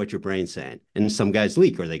don't care what your brain's saying. And some guys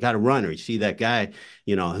leak, or they got to run, or you see that guy,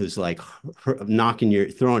 who's like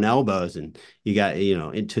throwing elbows, and you got,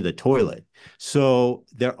 into the toilet. So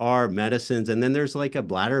there are medicines. And then there's like a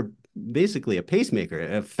bladder, basically a pacemaker.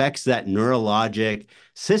 It affects that neurologic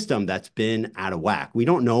system that's been out of whack. We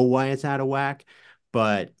don't know why it's out of whack,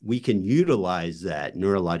 but we can utilize that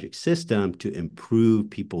neurologic system to improve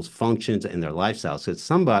people's functions and their lifestyles. So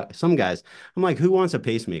some guys, I'm like, who wants a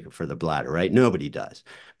pacemaker for the bladder, right? Nobody does.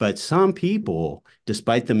 But some people,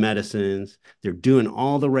 despite the medicines, they're doing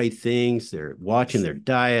all the right things. They're watching their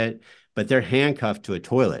diet, but they're handcuffed to a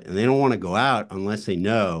toilet, and they don't want to go out unless they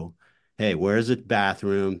know, hey, where's the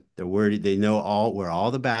bathroom? They're worried. They know where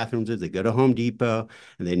all the bathrooms is. They go to Home Depot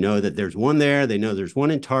and they know that there's one there. They know there's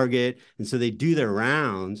one in Target. And so they do their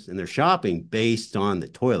rounds and their shopping based on the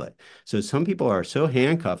toilet. So some people are so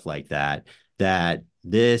handcuffed like that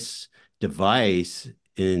this device,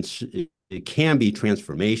 it can be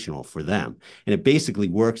transformational for them. And it basically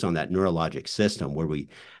works on that neurologic system where we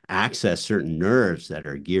access certain nerves that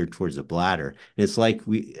are geared towards the bladder. And it's like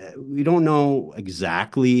we don't know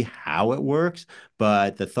exactly how it works,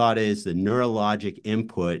 but the thought is the neurologic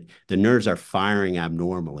input, the nerves are firing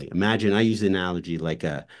abnormally. Imagine, I use the analogy like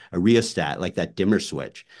a rheostat, like that dimmer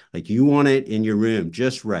switch. Like you want it in your room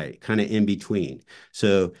just right, kind of in between.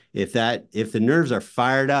 So if the nerves are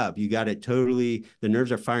fired up, the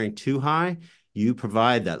nerves are firing too high, you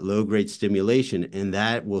provide that low-grade stimulation, and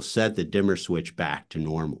that will set the dimmer switch back to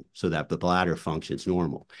normal so that the bladder functions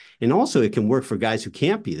normal. And also, it can work for guys who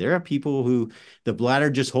can't pee. There are people who the bladder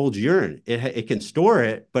just holds urine. It can store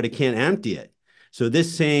it, but it can't empty it. So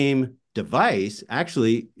this same device,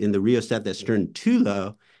 actually, in the rheostat that's turned too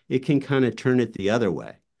low, it can kind of turn it the other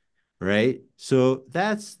way, right? So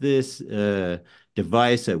that's this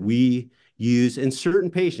device that we use in certain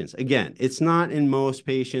patients. Again, it's not in most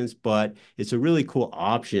patients, but it's a really cool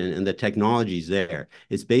option, and the technology's there.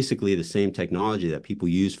 It's basically the same technology that people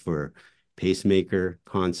use for pacemaker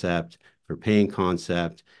concept, for pain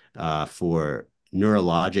concept, for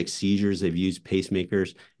neurologic seizures. They've used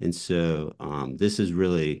pacemakers. And so this has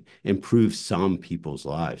really improved some people's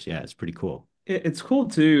lives. Yeah, it's pretty cool. It's cool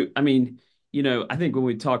too. I mean, I think when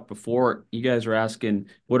we talked before, you guys were asking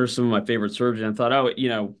what are some of my favorite surgeons. I thought,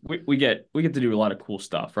 oh, we get to do a lot of cool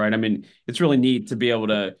stuff, right? I mean, it's really neat to be able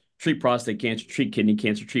to treat prostate cancer, treat kidney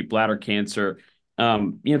cancer, treat bladder cancer.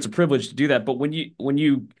 It's a privilege to do that. But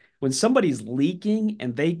when somebody's leaking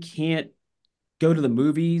and they can't go to the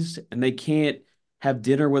movies and they can't have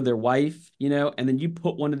dinner with their wife, and then you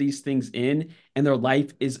put one of these things in and their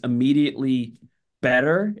life is immediately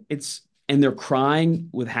better. And they're crying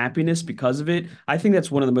with happiness because of it. I think that's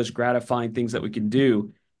one of the most gratifying things that we can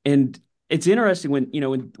do. And it's interesting when,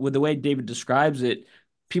 with the way David describes it,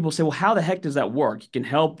 people say, well, how the heck does that work? It can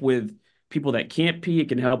help with people that can't pee. It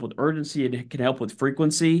can help with urgency. It can help with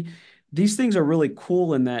frequency. These things are really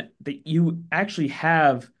cool in that you actually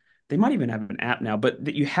have, they might even have an app now, but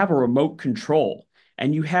that you have a remote control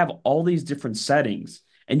and you have all these different settings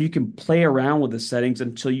and you can play around with the settings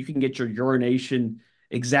until you can get your urination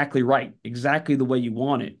exactly right, exactly the way you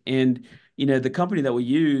want it. And, the company that we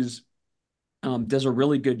use does a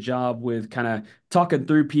really good job with kind of talking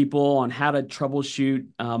through people on how to troubleshoot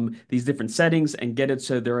these different settings and get it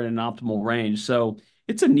so they're in an optimal range. So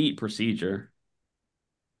it's a neat procedure.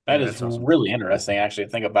 That Yeah, is that's awesome. really interesting, actually, to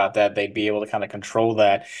think about that. They'd be able to kind of control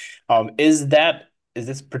that. Is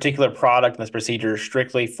this particular product and this procedure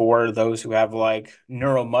strictly for those who have like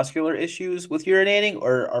neuromuscular issues with urinating,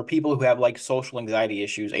 or are people who have like social anxiety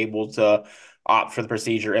issues able to opt for the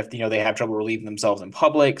procedure if they have trouble relieving themselves in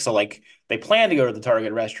public? So like they plan to go to the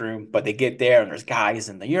Target restroom, but they get there and there's guys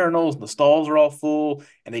in the urinals and the stalls are all full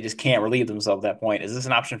and they just can't relieve themselves at that point. Is this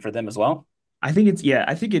an option for them as well? I think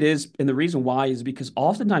it is. And the reason why is because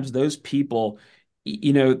oftentimes those people,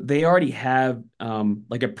 they already have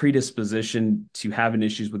like a predisposition to having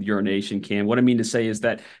issues with urination, Cam. What I mean to say is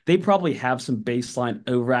that they probably have some baseline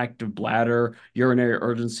overactive bladder, urinary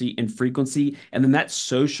urgency, and frequency. And then that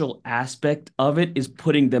social aspect of it is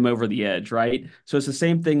putting them over the edge, right? So it's the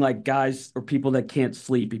same thing like guys or people that can't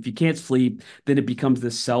sleep. If you can't sleep, then it becomes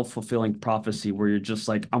this self-fulfilling prophecy where you're just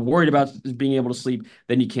like, I'm worried about being able to sleep,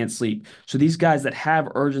 then you can't sleep. So these guys that have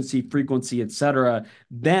urgency, frequency, etc.,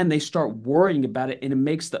 then they start worrying about it and it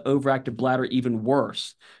makes the overactive bladder even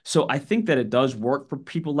worse. So I think that it does work for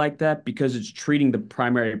people like that because it's treating the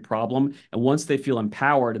primary problem. And once they feel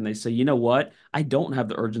empowered and they say, you know what, I don't have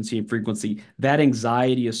the urgency and frequency, that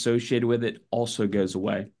anxiety associated with it also goes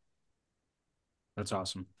away. That's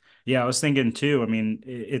awesome. Yeah, I was thinking too. I mean,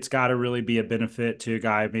 it's got to really be a benefit to a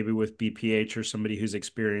guy maybe with BPH or somebody who's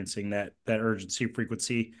experiencing that urgency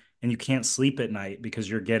frequency, and you can't sleep at night because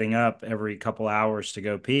you're getting up every couple hours to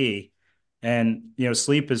go pee. And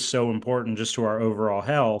sleep is so important just to our overall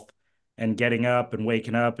health, and getting up and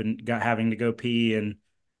waking up and having to go pee, and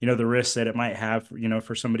the risks that it might have,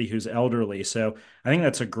 for somebody who's elderly. So I think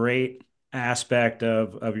that's a great aspect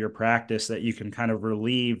of your practice, that you can kind of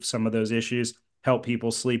relieve some of those issues, help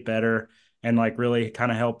people sleep better, and like really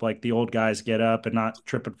kind of help like the old guys get up and not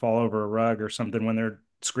trip and fall over a rug or something when they're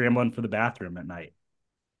scrambling for the bathroom at night.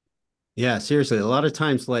 Yeah, seriously. A lot of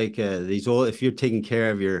times, like these old, if you're taking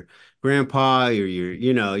care of your grandpa or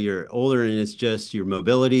you're older and it's just your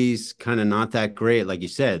mobility's kind of not that great, like you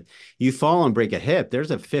said, you fall and break a hip,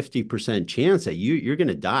 there's a 50% chance that you're going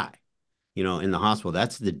to die, in the hospital.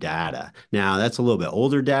 That's the data. Now, that's a little bit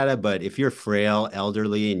older data, but if you're frail,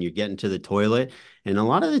 elderly, and you're getting to the toilet, and a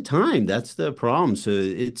lot of the time that's the problem. So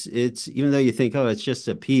it's even though you think, oh, it's just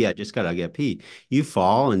a pee, I just gotta get pee. You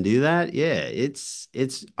fall and do that, yeah, it's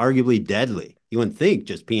arguably deadly. You wouldn't think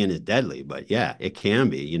just peeing is deadly, but yeah, it can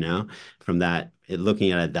be, from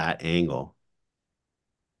looking at it that angle.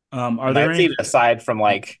 Are And there that's any? even aside from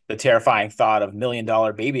like the terrifying thought of $1 million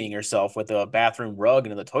babying yourself with a bathroom rug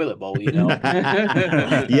and in the toilet bowl.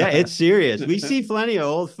 Yeah, it's serious. We see plenty of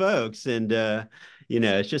old folks, and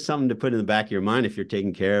it's just something to put in the back of your mind if you're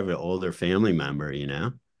taking care of an older family member.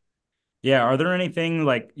 Yeah, are there anything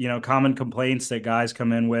like, common complaints that guys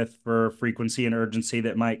come in with for frequency and urgency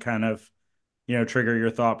that might kind of, trigger your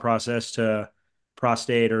thought process to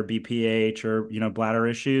prostate or BPH or, bladder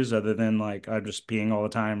issues, other than like I'm just peeing all the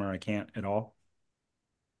time or I can't at all?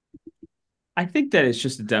 I think that it's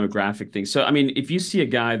just a demographic thing. So, I mean, if you see a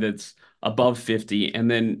guy that's above 50 and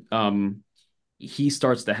then he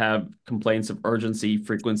starts to have complaints of urgency,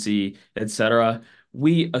 frequency, etc.,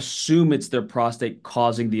 we assume it's their prostate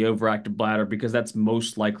causing the overactive bladder because that's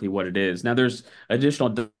most likely what it is. Now, there's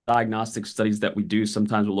additional diagnostic studies that we do.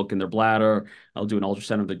 Sometimes we'll look in their bladder. I'll do an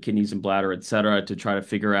ultrasound of the kidneys and bladder, etc., to try to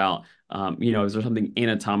figure out Is there something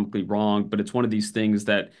anatomically wrong? But it's one of these things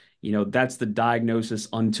that, that's the diagnosis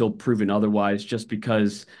until proven otherwise, just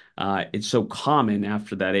because it's so common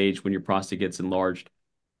after that age when your prostate gets enlarged.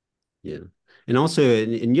 Yeah. And also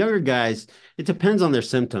in younger guys, it depends on their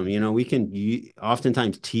symptom. We can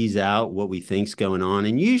oftentimes tease out what we think's going on,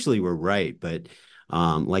 and usually we're right. But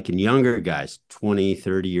like in younger guys, 20,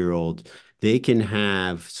 30-year-old, they can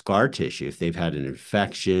have scar tissue if they've had an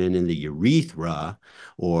infection in the urethra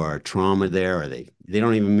or trauma there, or they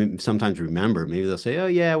don't even sometimes remember. Maybe they'll say, "Oh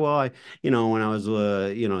yeah, well, when I was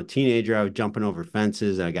a teenager, I was jumping over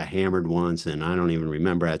fences and I got hammered once, and I don't even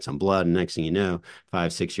remember. I had some blood, and next thing you know,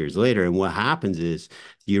 5, 6 years later, and what happens is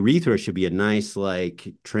the urethra should be a nice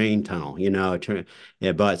like train tunnel,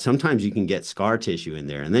 yeah, but sometimes you can get scar tissue in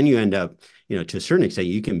there, and then you end up, to a certain extent,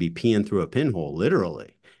 you can be peeing through a pinhole,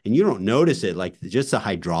 literally. And you don't notice it, like just the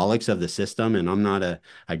hydraulics of the system. And I'm not a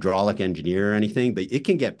hydraulic engineer or anything, but it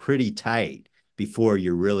can get pretty tight before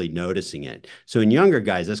you're really noticing it. So in younger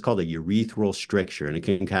guys, that's called a urethral stricture, and it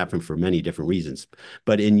can happen for many different reasons.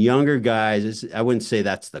 But in younger guys, I wouldn't say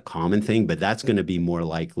that's the common thing, but that's going to be more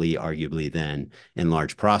likely, arguably, than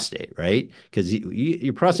enlarged prostate, right? Because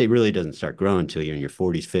your prostate really doesn't start growing until you're in your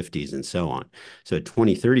 40s, 50s, and so on. So a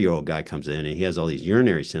 20, 30-year-old guy comes in and he has all these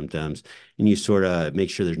urinary symptoms, and you sort of make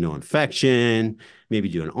sure there's no infection, maybe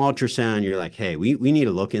do an ultrasound. You're like, hey, we need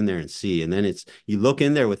to look in there and see. And then you look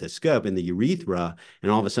in there with a scope in the urethra,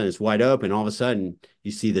 and all of a sudden it's wide open. All of a sudden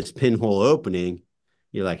you see this pinhole opening.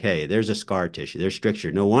 You're like, hey, there's a scar tissue, there's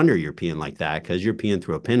stricture. No wonder you're peeing like that, because you're peeing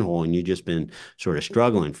through a pinhole and you've just been sort of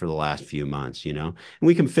struggling for the last few months, And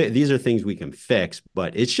we can these are things we can fix,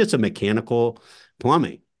 but it's just a mechanical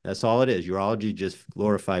plumbing. That's all it is. Urology just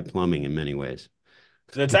glorified plumbing in many ways.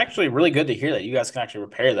 It's actually really good to hear that you guys can actually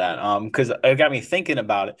repair that. Because it got me thinking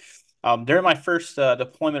about it. During my first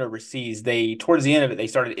deployment overseas, towards the end of it, they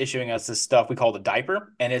started issuing us this stuff we called a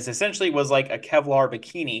diaper, and it essentially was like a Kevlar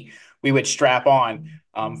bikini we would strap on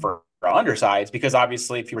for our undersides, because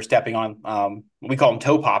obviously if you were stepping on, we call them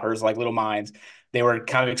toe poppers, like little mines, they were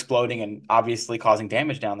kind of exploding and obviously causing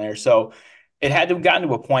damage down there. So it had to have gotten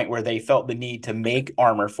to a point where they felt the need to make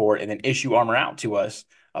armor for it and then issue armor out to us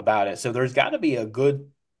about it. So there's got to be a good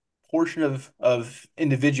portion of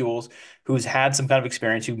individuals who's had some kind of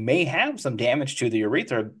experience who may have some damage to the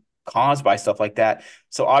urethra caused by stuff like that.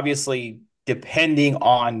 So obviously, depending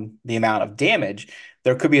on the amount of damage,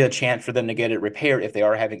 there could be a chance for them to get it repaired if they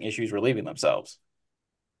are having issues relieving themselves.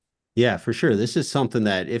 Yeah, for sure. This is something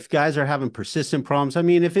that if guys are having persistent problems, I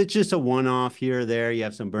mean, if it's just a one-off here or there, you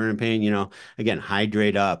have some burning pain, again,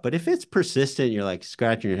 hydrate up. But if it's persistent, you're like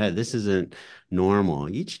scratching your head, this isn't normal.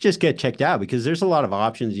 You should just get checked out, because there's a lot of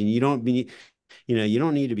options, and you don't need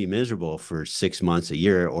to be miserable for 6 months, a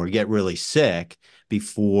year, or get really sick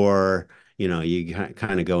before, you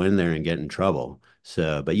kind of go in there and get in trouble.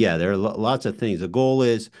 So, but yeah, there are lots of things.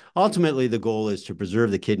 Ultimately, the goal is to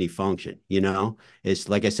preserve the kidney function. It's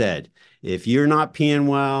like I said, if you're not peeing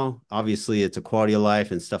well, obviously it's a quality of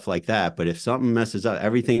life and stuff like that. But if something messes up,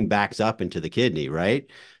 everything backs up into the kidney, right?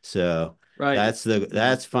 So Right.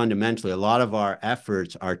 that's fundamentally, a lot of our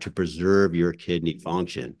efforts are to preserve your kidney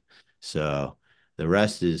function. So the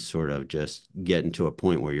rest is sort of just getting to a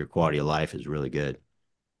point where your quality of life is really good.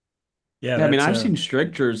 Yeah, Yeah, I mean, that's I've seen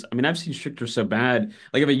strictures. I mean, I've seen strictures so bad.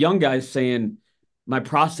 Like if a young guy's saying my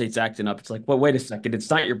prostate's acting up, it's like, well, wait a second,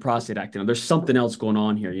 it's not your prostate acting up. There's something else going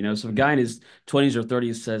on here. So if a guy in his 20s or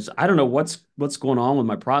 30s says, I don't know what's going on with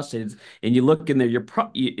my prostate, and you look in there,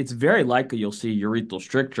 it's very likely you'll see urethral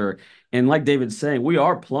stricture. And like David's saying, we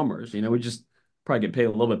are plumbers. We just probably get paid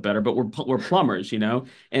a little bit better, but we're plumbers.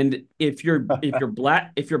 And if your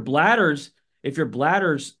bladder's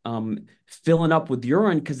filling up with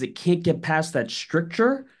urine because it can't get past that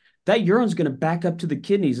stricture, that urine's going to back up to the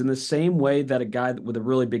kidneys in the same way that a guy with a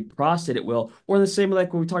really big prostate it will, or in the same way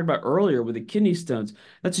like what we talked about earlier with the kidney stones.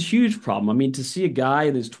 That's a huge problem. I mean, to see a guy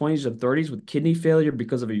in his 20s and 30s with kidney failure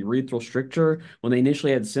because of a urethral stricture when they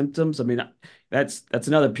initially had symptoms, I mean, that's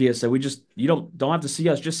another PSA. You don't have to see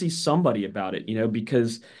us, just see somebody about it,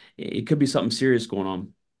 because it could be something serious going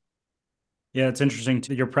on. Yeah, it's interesting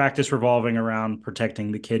your practice revolving around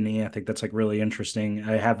protecting the kidney. I think that's like really interesting.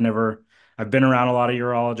 I've been around a lot of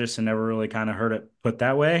urologists and never really kind of heard it put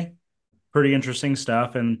that way. Pretty interesting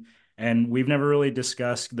stuff. And we've never really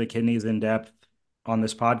discussed the kidneys in depth on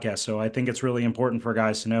this podcast. So I think it's really important for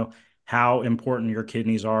guys to know how important your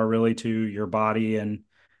kidneys are really to your body and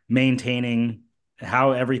maintaining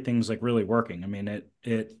how everything's like really working. I mean,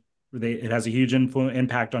 it has a huge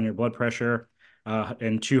impact on your blood pressure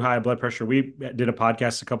and too high blood pressure. We did a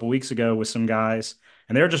podcast a couple weeks ago with some guys,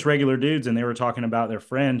 and they were just regular dudes, and they were talking about their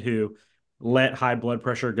friend who let high blood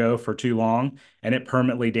pressure go for too long, and it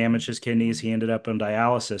permanently damaged his kidneys. He ended up on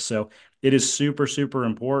dialysis. So it is super, super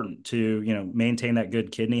important to, maintain that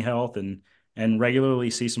good kidney health and regularly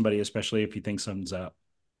see somebody, especially if you think something's up.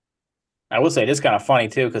 I will say it is kind of funny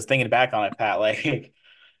too, because thinking back on it, Pat, like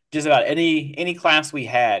just about any class we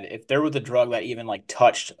had, if there was a drug that even like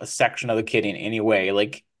touched a section of the kidney in any way,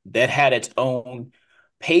 like that had its own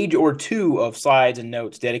page or two of slides and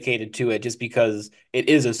notes dedicated to it, just because it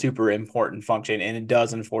is a super important function and it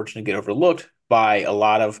does unfortunately get overlooked by a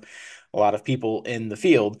lot of people in the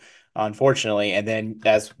field, unfortunately. And then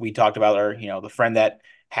as we talked about, our the friend that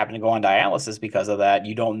happened to go on dialysis because of that,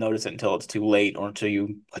 you don't notice it until it's too late, or until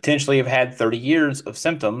you potentially have had 30 years of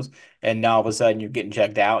symptoms, and now all of a sudden you're getting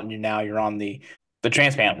checked out and you're on the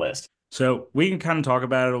transplant list. So we can kind of talk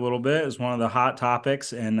about it a little bit. It's one of the hot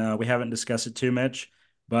topics, and we haven't discussed it too much.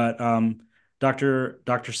 But Dr.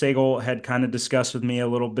 Sagal had kind of discussed with me a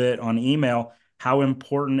little bit on email how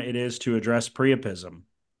important it is to address priapism.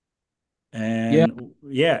 Yeah. And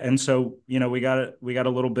yeah, and so we got a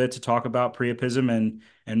little bit to talk about priapism,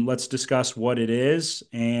 and let's discuss what it is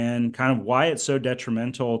and kind of why it's so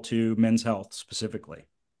detrimental to men's health specifically.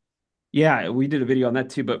 Yeah, we did a video on that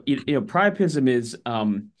too. But priapism is,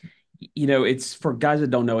 it's for guys that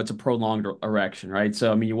don't know, it's a prolonged erection, right?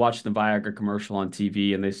 So I mean, you watch the Viagra commercial on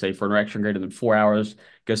TV, and they say for an erection greater than 4 hours,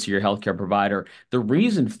 go see your healthcare provider. The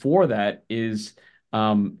reason for that is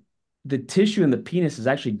the tissue in the penis is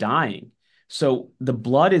actually dying. So the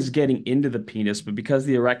blood is getting into the penis, but because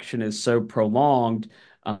the erection is so prolonged,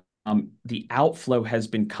 the outflow has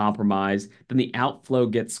been compromised. Then the outflow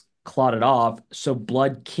gets clotted off, so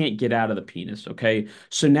blood can't get out of the penis. Okay,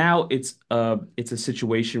 so now it's a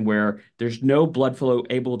situation where there's no blood flow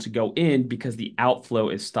able to go in because the outflow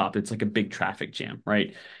is stopped. It's like a big traffic jam,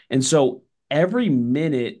 right? And so every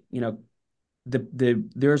minute,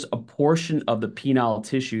 there's a portion of the penile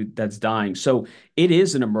tissue that's dying. So it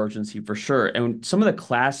is an emergency for sure. And some of the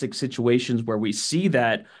classic situations where we see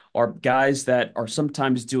that are guys that are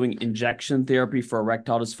sometimes doing injection therapy for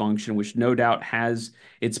erectile dysfunction, which no doubt has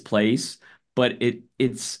its place, but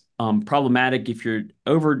it's problematic if you're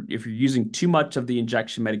using too much of the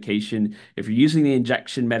injection medication. If you're using the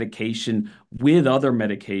injection medication with other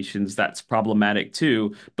medications, that's problematic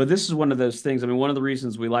too. But this is one of those things. I mean, one of the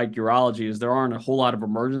reasons we like urology is there aren't a whole lot of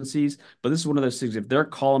emergencies, but this is one of those things. If they're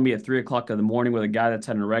calling me at 3 o'clock in the morning with a guy that's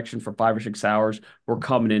had an erection for 5 or 6 hours, we're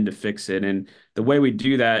coming in to fix it. And the way we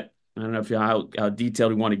do that, I don't know if how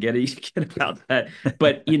detailed we want to get about that,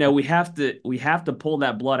 but we have to pull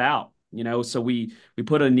that blood out. So we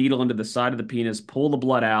put a needle into the side of the penis, pull the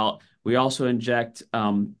blood out. We also inject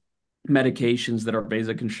medications that are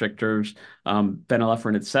vasoconstrictors,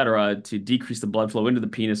 phenylephrine, et cetera, to decrease the blood flow into the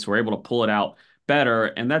penis. So we're able to pull it out better,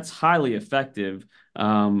 and that's highly effective.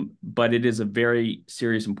 But it is a very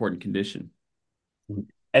serious, important condition.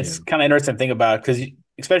 It's kind of interesting to think about, because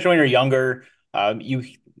especially when you're younger, you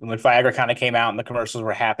when Viagra kind of came out and the commercials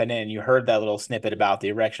were happening, and you heard that little snippet about the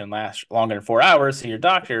erection lasts longer than 4 hours. So your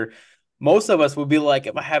doctor, most of us would be like,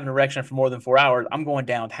 if I have an erection for more than 4 hours, I'm going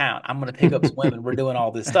downtown. I'm going to pick up some women. We're doing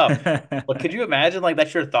all this stuff. But could you imagine, like,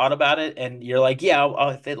 that's your thought about it? And you're like, yeah,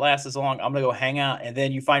 if it lasts as long, I'm going to go hang out. And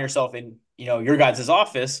then you find yourself in, your guys'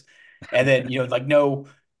 office. And then, like, no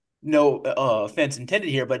offense intended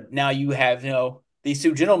here, but now you have, these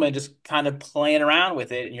two gentlemen just kind of playing around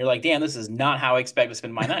with it. And you're like, damn, this is not how I expect to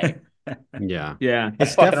spend my night. Yeah. Yeah.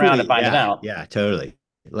 It's fucking around and finding out. Yeah, totally.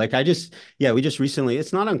 Like we just recently,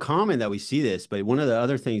 it's not uncommon that we see this, but one of the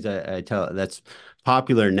other things I tell that's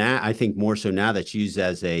popular now, I think more so now, that's used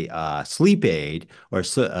as a sleep aid or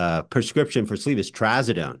prescription for sleep, is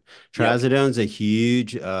trazodone. Trazodone's a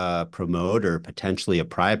huge promoter, potentially, of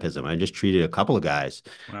priapism. I just treated a couple of guys,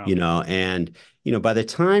 Wow. and by the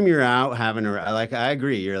time you're out having like, I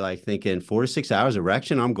agree, you're like thinking 4 to 6 hours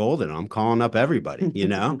erection, I'm golden. I'm calling up everybody,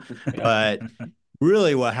 but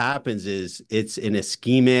really what happens is it's an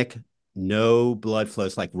ischemic, no blood flow.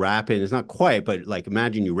 It's like wrapping. It's not quite, but like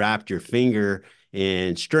imagine you wrapped your finger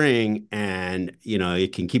in string, and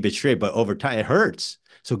it can keep it straight, but over time it hurts.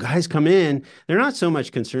 So guys come in, they're not so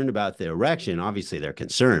much concerned about the erection. Obviously they're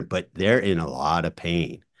concerned, but they're in a lot of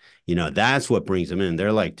pain. That's what brings them in.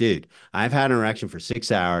 They're like, dude, I've had an erection for 6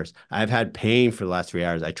 hours. I've had pain for the last 3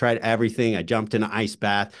 hours. I tried everything. I jumped in an ice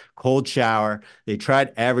bath, cold shower. They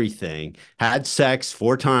tried everything, had sex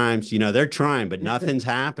 4 times. They're trying, but nothing's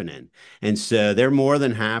happening. And so they're more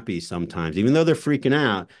than happy sometimes, even though they're freaking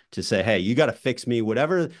out, to say, hey, you got to fix me,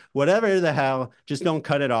 whatever the hell, just don't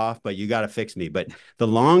cut it off, but you got to fix me. But the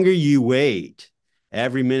longer you wait,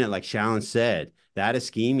 every minute, like Shallon said, that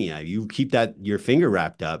ischemia, you keep your finger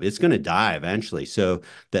wrapped up, it's going to die eventually. So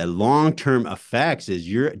the long-term effects is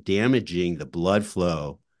you're damaging the blood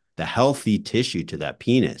flow, the healthy tissue to that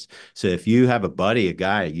penis. So if you have a buddy, a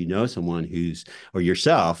guy, someone who's, or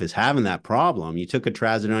yourself is having that problem, you took a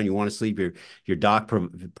trazodone, you want to sleep, your doc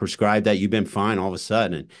prescribed that, you've been fine all of a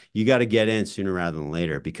sudden, you got to get in sooner rather than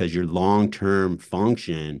later, because your long-term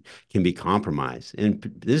function can be compromised. And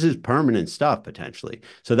this is permanent stuff potentially.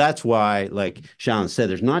 So that's why, like Shalon said,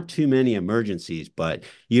 there's not too many emergencies, but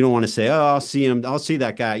you don't want to say, oh, I'll see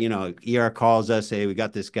that guy, ER calls us, hey, we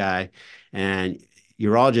got this guy. And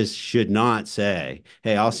urologists should not say,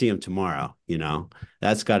 hey, I'll see him tomorrow.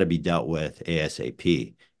 That's got to be dealt with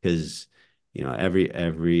ASAP, because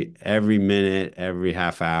every minute, every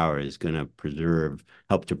half hour is going to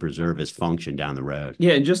help to preserve his function down the road.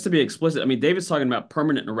 Yeah, and just to be explicit, I mean, David's talking about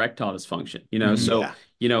permanent erectile dysfunction, so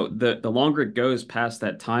the longer it goes past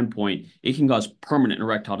that time point, it can cause permanent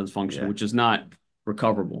erectile dysfunction, which is not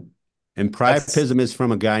recoverable. And priapism is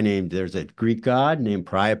from there's a Greek god named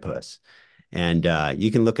Priapus. And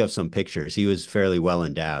you can look up some pictures. He was fairly well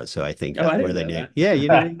endowed, so I think that's where they named. Yeah,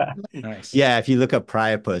 nice. Yeah, if you look up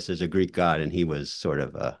Priapus, there's a Greek god, and he was sort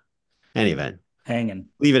of anyway. Hanging.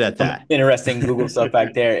 Leave it at that. Interesting Google stuff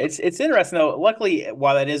back there. It's interesting though. Luckily,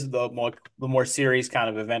 while that is the more serious kind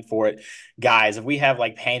of event for it, guys, if we have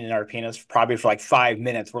like pain in our penis probably for like 5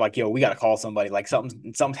 minutes, we're like, yo, we got to call somebody. Like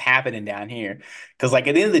something's happening down here. Because like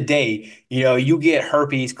at the end of the day, you get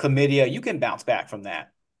herpes, chlamydia, you can bounce back from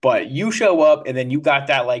that. But you show up and then you got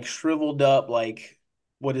that like shriveled up, like,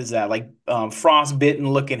 what is that? Like frostbitten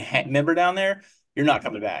looking member down there. You're not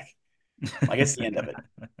coming back. Like it's the end of it.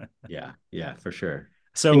 Yeah, for sure.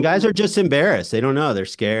 So and guys are just embarrassed. They don't know. They're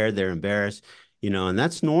scared. They're embarrassed, and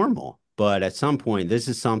that's normal. But at some point, this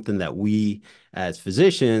is something that we as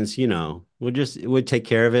physicians, would take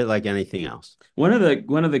care of it like anything else. One of the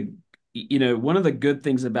good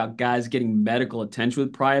things about guys getting medical attention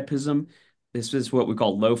with priapism, this is what we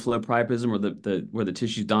call low flow priapism, or where the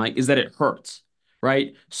tissue's dying, is that it hurts,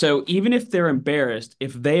 right? So even if they're embarrassed,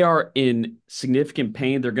 if they are in significant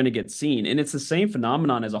pain, they're going to get seen. And it's the same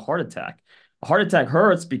phenomenon as a heart attack. A heart attack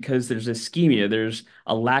hurts because there's ischemia, there's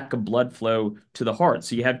a lack of blood flow to the heart.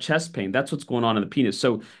 So you have chest pain. That's what's going on in the penis.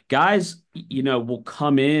 So guys, will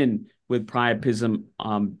come in with priapism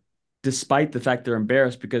despite the fact they're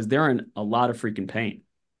embarrassed, because they're in a lot of freaking pain.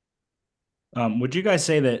 Would you guys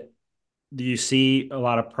say that, do you see a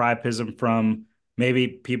lot of priapism from maybe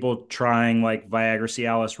people trying like Viagra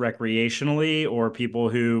Cialis recreationally, or people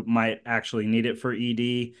who might actually need it for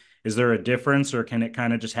ED? Is there a difference, or can it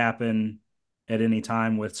kind of just happen at any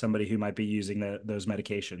time with somebody who might be using those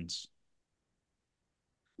medications?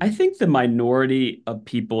 I think the minority of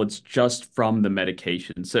people, it's just from the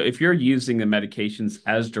medication. So if you're using the medications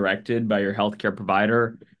as directed by your healthcare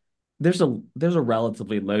provider, there's a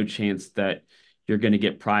relatively low chance that you're going to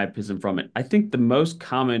get priapism from it. I think the most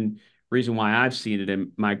common reason why I've seen it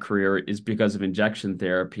in my career is because of injection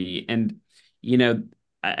therapy. And,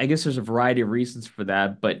 I guess there's a variety of reasons for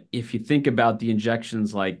that. But if you think about the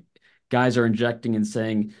injections, like guys are injecting and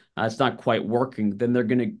saying it's not quite working, then they're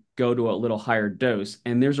going to go to a little higher dose.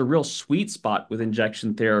 And there's a real sweet spot with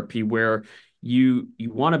injection therapy where you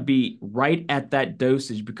want to be right at that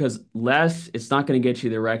dosage, because less, it's not going to get you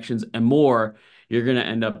the erections, and more, you're going to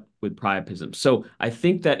end up with priapism. So I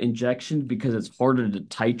think that injections, because it's harder to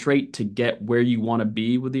titrate to get where you want to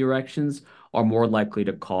be with the erections, are more likely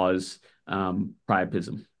to cause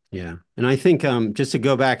priapism. Yeah. And I think just to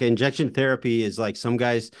go back, injection therapy is like some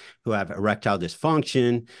guys who have erectile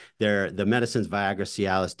dysfunction, the medicines Viagra,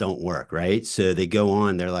 Cialis don't work, right? So they go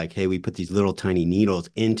on, they're like, hey, we put these little tiny needles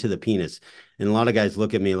into the penis. And a lot of guys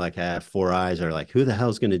look at me like I have 4 eyes, or like, who the hell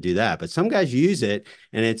is going to do that? But some guys use it,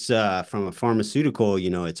 and it's from a pharmaceutical,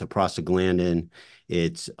 it's a prostaglandin,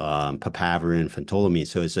 it's papaverine, phentolamine.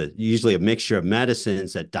 So it's usually a mixture of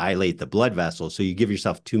medicines that dilate the blood vessels. So you give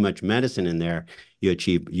yourself too much medicine in there, you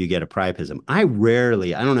get a priapism. I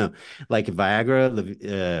don't know, like Viagra,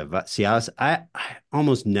 Cialis, I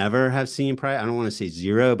almost never have seen I don't want to say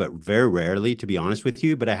zero, but very rarely, to be honest with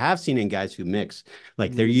you. But I have seen in guys who mix,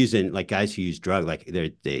 like they're using, like guys who use drug, like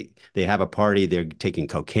they have a party, they're taking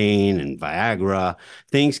cocaine and Viagra.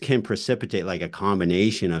 Things can precipitate like a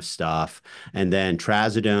combination of stuff, and then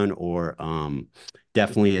trazodone or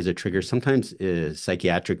definitely as a trigger. Sometimes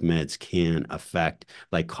psychiatric meds can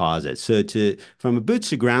cause it. So from a boots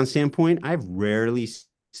to ground standpoint, I've rarely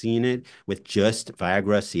seen it with just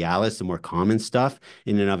Viagra, Cialis, the more common stuff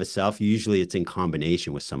in and of itself. Usually it's in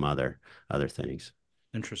combination with some other things.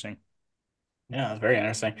 Interesting. Yeah, that's very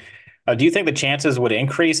interesting. Do you think the chances would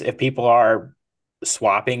increase if people are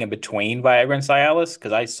swapping in between Viagra and Cialis?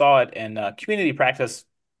 Because I saw it in community practice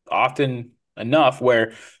often enough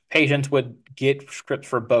where patients would get scripts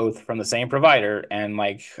for both from the same provider, and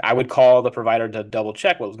like I would call the provider to double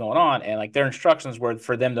check what was going on, and like their instructions were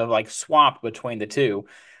for them to like swap between the two,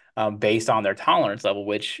 based on their tolerance level,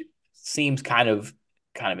 which seems kind of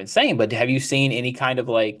insane. But have you seen any kind of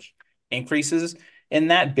like increases in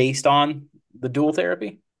that based on the dual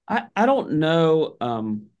therapy? I don't know.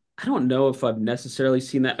 I don't know if I've necessarily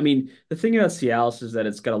seen that. I mean, the thing about Cialis is that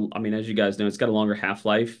it's got a, I mean, as you guys know, it's got a longer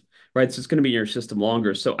half-life, right? So it's going to be in your system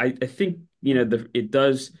longer. So I think, it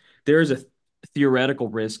does, there is a theoretical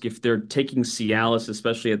risk if they're taking Cialis,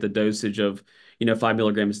 especially at the dosage of, 5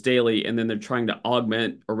 milligrams daily, and then they're trying to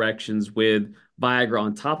augment erections with Viagra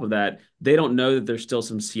on top of that. They don't know that there's still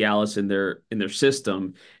some Cialis in their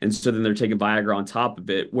system. And so then they're taking Viagra on top of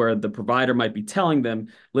it, where the provider might be telling them,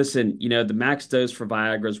 listen, the max dose for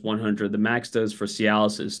Viagra is 100, the max dose for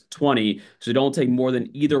Cialis is 20, so don't take more than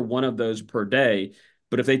either one of those per day.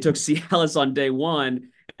 But if they took Cialis on day one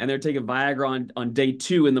and they're taking Viagra on day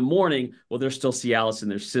two in the morning, well, there's still Cialis in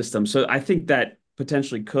their system. So I think that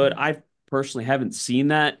potentially could. I personally haven't seen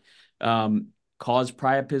that cause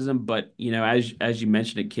priapism, but as you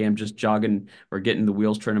mentioned it, Cam, just jogging or getting the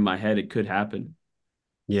wheels turning in my head, it could happen.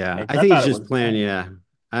 Yeah, I I think it's thought it just was playing. insane.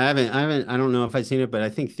 Yeah, I don't know if I've seen it, but I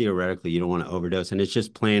think theoretically you don't want to overdose, and it's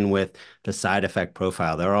just playing with the side effect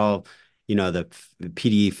profile. They're all, the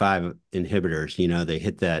PDE5 inhibitors.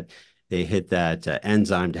 They hit that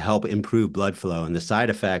enzyme to help improve blood flow, and the side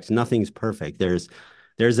effects. Nothing's perfect. There's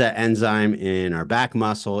that enzyme in our back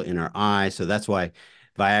muscle, in our eye, so that's why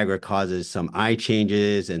Viagra causes some eye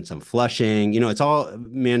changes and some flushing. It's all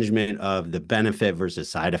management of the benefit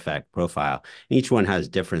versus side effect profile. Each one has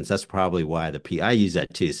difference. That's probably why I use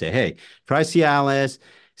that too. Say, hey, try Cialis.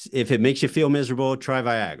 If it makes you feel miserable, try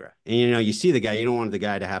Viagra. And you see the guy, you don't want the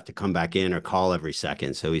guy to have to come back in or call every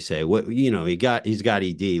second. So we say, what, he's got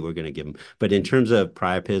ED, we're going to give him. But in terms of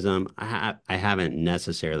priapism, I haven't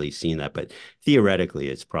necessarily seen that, but theoretically,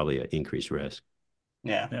 it's probably an increased risk.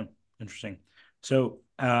 Yeah. Yeah, interesting. So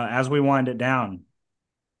as we wind it down,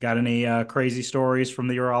 got any crazy stories from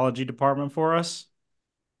the urology department for us?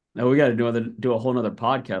 No, we got to do a whole nother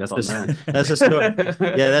podcast on that. That's a story.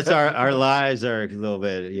 Yeah, that's our lives are a little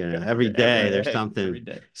bit, every day there's Every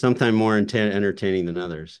day. something more entertaining than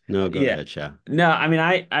others. No, go Yeah. ahead, Shao. No, I mean,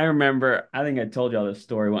 I remember, I think I told y'all this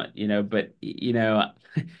story once, but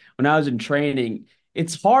when I was in training,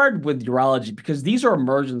 it's hard with urology because these are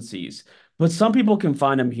emergencies, but some people can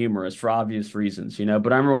find them humorous for obvious reasons,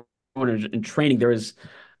 but I remember when I was in training, there's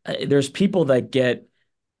people that get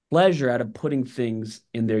pleasure out of putting things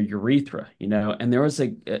in their urethra, and there was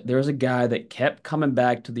a guy that kept coming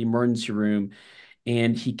back to the emergency room,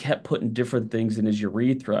 and he kept putting different things in his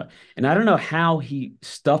urethra. And I don't know how he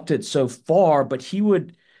stuffed it so far, but he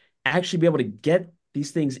would actually be able to get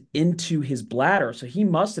these things into his bladder. So he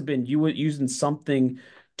must have been using something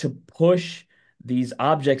to push these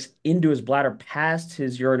objects into his bladder past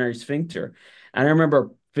his urinary sphincter. And I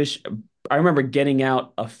remember getting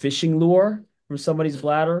out a fishing lure from somebody's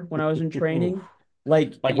bladder when I was in training.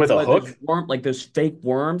 Like, Like with a hook? like those fake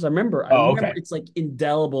worms. I Oh, remember okay. it's like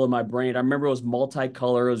indelible in my brain. I remember it was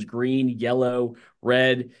multicolor, it was green, yellow,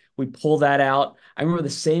 red. We pull that out. I remember the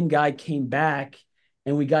same guy came back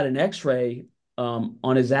and we got an x-ray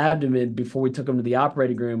on his abdomen before we took him to the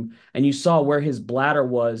operating room. And you saw where his bladder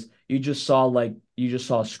was. You just saw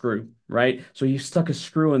a screw, right? So he stuck a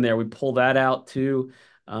screw in there. We pulled that out too.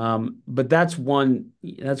 But that's one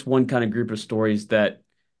kind of group of stories that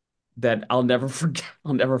I'll never forget.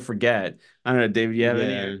 I'll never forget. I don't know, David, you have Yeah.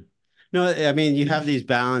 any? No, I mean, you have these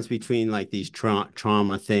balance between like these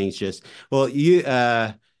trauma things.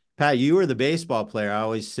 Pat, you were the baseball player. I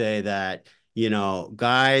always say that,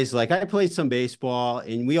 guys, like I played some baseball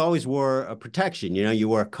and we always wore a protection. You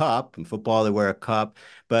wore a cup. In football, they wear a cup.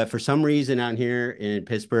 But for some reason out here in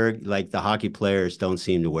Pittsburgh, like the hockey players don't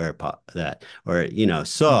seem to wear that. Or,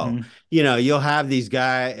 so, Mm-hmm. you'll have these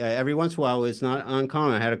guys every once in a while. It's not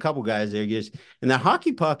uncommon. I had a couple guys there just, and the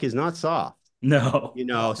hockey puck is not soft. No.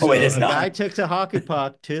 Oh, it So is a guy not. took a hockey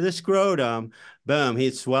puck to the scrotum, boom,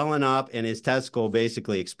 he's swelling up and his testicle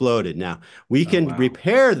basically exploded. Now, we Oh, can wow.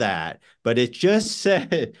 repair that, but it's just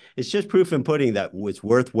proof and pudding that it's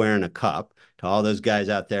worth wearing a cup to all those guys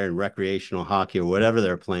out there in recreational hockey or whatever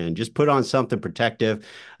they're playing. Just put on something protective,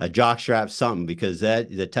 a jock strap, something, because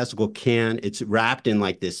the testicle it's wrapped in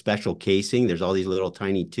like this special casing. There's all these little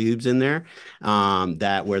tiny tubes in there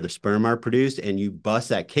that where the sperm are produced, and you bust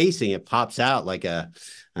that casing, it pops out like I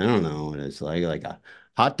don't know what it's like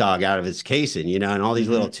hot dog out of his casing, and all these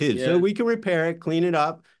little tubes. So Yeah. we can repair it, clean it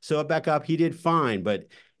up, sew it back up. He did fine, but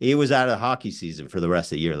he was out of hockey season for the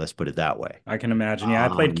rest of the year. Let's put it that way. I can imagine. Yeah, I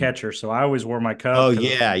played catcher, so I always wore my cup Oh because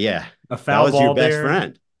yeah, yeah. a That foul was your ball best there.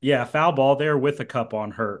 friend. Yeah, a foul ball there with a cup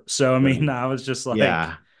on hurt. So I mean, Right. I was just like,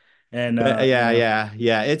 Yeah. and Yeah, yeah,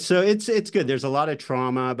 yeah. It's good. There's a lot of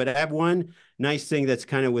trauma, but I have one nice thing that's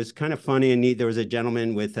was kind of funny and neat. There was a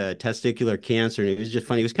gentleman with testicular cancer, and it was just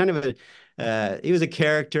funny. He was kind of he was a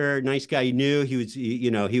character, nice guy. He knew he was,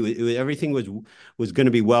 everything was going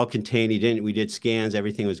to be well contained. We did scans,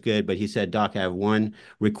 everything was good, but he said, Doc, I have one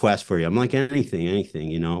request for you. I'm like,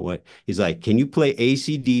 anything, what? He's like, can you play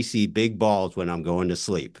AC/DC Big Balls when I'm going to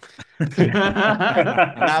sleep? And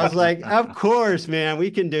I was like, of course, man, we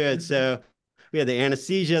can do it. So we had the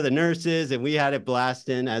anesthesia, the nurses, and we had it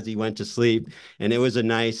blasting as he went to sleep. And it was a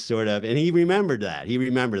nice and he remembered that. He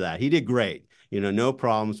remembered that. He did great, no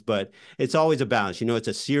problems, but it's always a balance. It's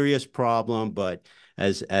a serious problem, but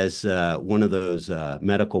as one of those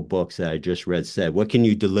medical books that I just read said, what can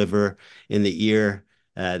you deliver in the ear?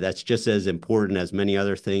 That's just as important as many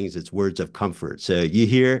other things. It's words of comfort. So you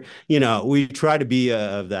hear, we try to be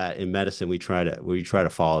of that in medicine. We try to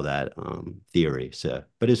follow that theory. So,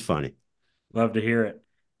 but it's funny. love to hear it.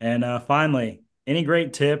 And finally, any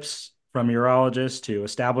great tips from urologists to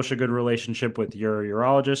establish a good relationship with your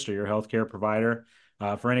urologist or your healthcare provider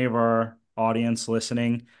for any of our audience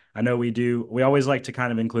listening? I know we always like to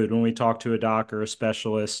kind of include when we talk to a doc or a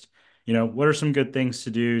specialist, what are some good things to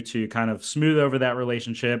do to kind of smooth over that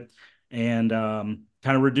relationship and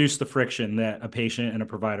kind of reduce the friction that a patient and a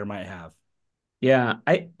provider might have? Yeah,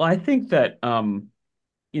 I think that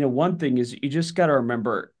one thing is you just got to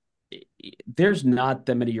remember there's not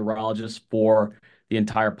that many urologists for the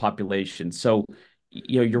entire population. So,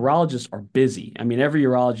 urologists are busy. I mean, every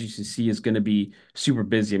urologist you see is going to be super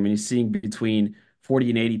busy. I mean, he's seeing between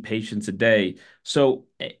 40 and 80 patients a day. So,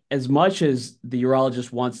 as much as the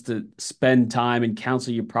urologist wants to spend time and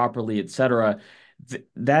counsel you properly, et cetera,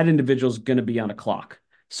 that individual is going to be on a clock.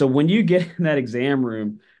 So, when you get in that exam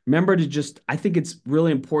room, remember to I think it's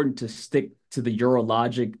really important to stick to the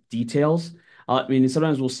urologic details. I mean,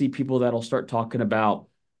 sometimes we'll see people that'll start talking about,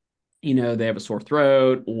 they have a sore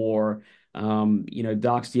throat or,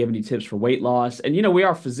 docs, do you have any tips for weight loss? And, we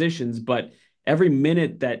are physicians, but every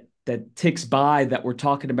minute that ticks by that we're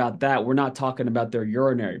talking about that, we're not talking about their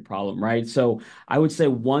urinary problem, right? So I would say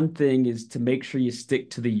one thing is to make sure you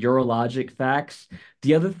stick to the urologic facts.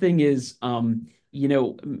 The other thing is,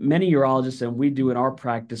 many urologists, and we do in our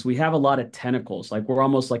practice, we have a lot of tentacles. Like we're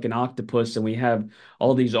almost like an octopus, and we have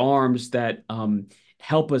all these arms that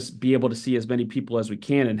help us be able to see as many people as we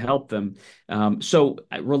can and help them. So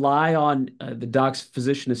I rely on the doc's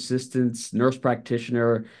physician assistants, nurse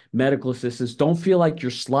practitioner, medical assistants. Don't feel like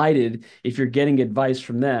you're slighted if you're getting advice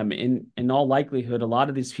from them. In all likelihood, a lot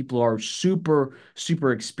of these people are super,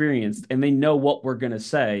 super experienced and they know what we're going to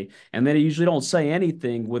say. And they usually don't say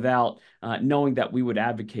anything without knowing that we would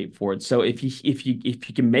advocate for it. So if you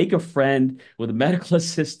can make a friend with a medical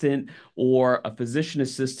assistant or a physician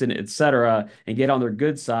assistant, et cetera, and get on their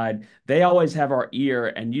good side, they always have our ear,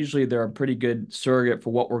 and usually they're a pretty good surrogate for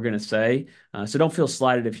what we're going to say. So don't feel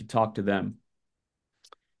slighted if you talk to them.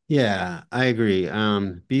 Yeah, I agree.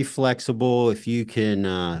 Be flexible if you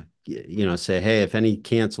can, say, hey, if any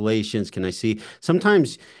cancellations, can I see?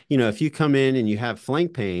 Sometimes, if you come in and you have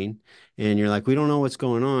flank pain and you're like, we don't know what's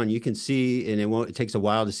going on, you can see, and it takes a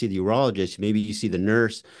while to see the urologist. Maybe you see the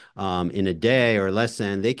nurse in a day or less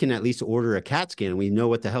than, they can at least order a CAT scan. We know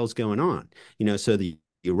what the hell's going on, so the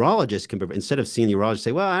urologist can, instead of seeing the urologist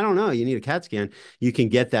say, well, I don't know, you need a CAT scan, you can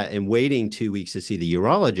get that, and waiting 2 weeks to see the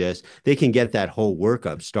urologist, they can get that whole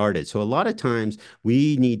workup started. So a lot of times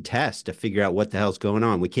we need tests to figure out what the hell's going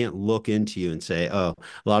on. We can't look into you and say, oh,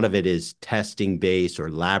 a lot of it is testing based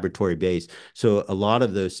or laboratory based. So a lot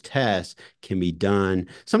of those tests can be done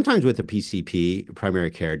sometimes with a PCP,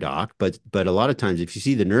 primary care doc, but a lot of times if you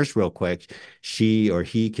see the nurse real quick, she or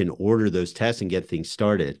he can order those tests and get things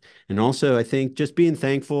started. And also I think just being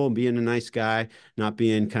thankful and being a nice guy, not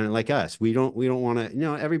being kind of like us. We don't want to,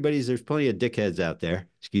 there's plenty of dickheads out there.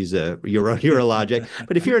 Excuse urologic.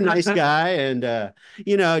 But if you're a nice guy and,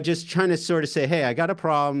 just trying to sort of say, hey, I got a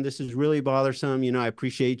problem. This is really bothersome. I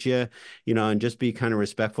appreciate you, and just be kind of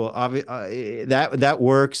respectful. That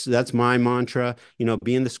works. That's my mantra,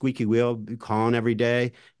 being the squeaky wheel, calling every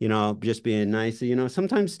day, just being nice.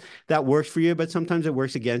 Sometimes that works for you, but sometimes it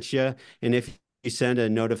works against you. And if you send a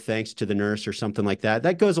note of thanks to the nurse or something like that,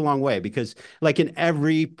 that goes a long way, because like in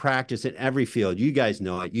every practice, in every field, you guys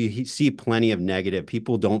know it, you see plenty of negative.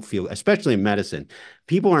 People don't feel, especially in medicine,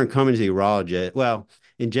 people aren't coming to the urologist. Well,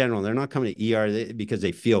 in general, they're not coming to ER because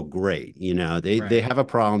they feel great. They Right. have a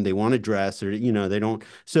problem, they want to dress, or they don't.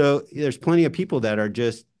 So there's plenty of people that are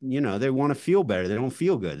just they want to feel better. They don't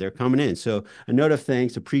feel good. They're coming in. So a note of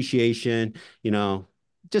thanks, appreciation,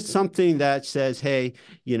 just something that says, hey,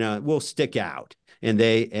 we'll stick out. And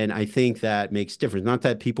I think that makes difference. Not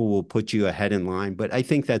that people will put you ahead in line, but I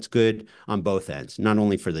think that's good on both ends, not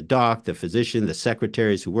only for the doc, the physician, the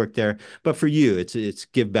secretaries who work there, but for you. It's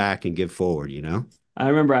give back and give forward. I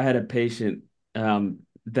remember I had a patient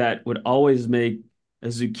that would always make a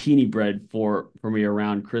zucchini bread for me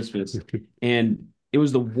around Christmas, and it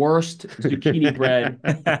was the worst zucchini bread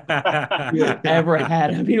you had ever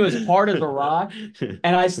had. I mean, it was hard as a rock,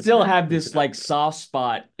 and I still have this like soft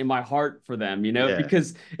spot in my heart for them, Yeah.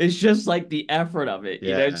 because it's just like the effort of it,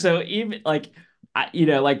 Yeah. So even like,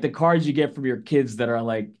 like the cards you get from your kids that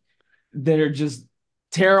are just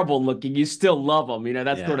terrible looking, you still love them,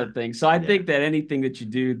 that sort Yeah. of thing. So I Yeah. think that anything that you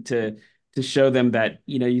do to show them that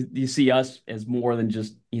you see us as more than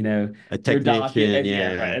just A your doc, technician.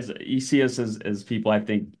 yeah, right. As you see us as people, I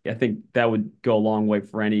think that would go a long way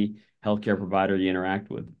for any healthcare provider you interact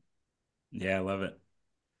with. Yeah, I love it.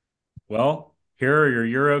 Well, here are your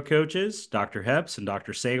Euro coaches, Dr. Heps and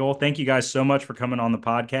Dr. Sagel. Thank you guys so much for coming on the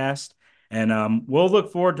podcast. And we'll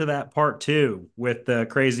look forward to that part 2 with the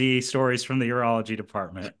crazy stories from the urology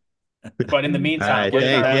department. But in the All meantime, right, where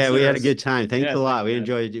can thanks. our Yeah, we had a listeners, good time. Thanks Yeah, a lot. thanks,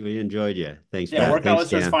 man. We enjoyed you. Thanks, yeah, Beth. where can our Thanks,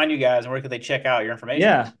 listeners Dan. find you guys, and where can they check out your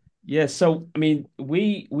information? Yeah. So I mean,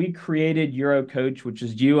 we created UroCoach, which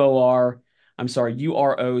is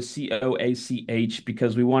UROCOACH,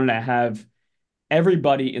 because we wanted to have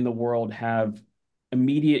everybody in the world have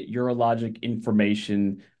immediate urologic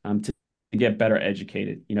information to get better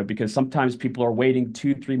educated. Because sometimes people are waiting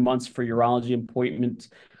 2-3 months for urology appointments.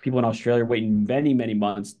 People in Australia are waiting many, many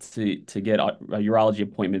months to get urology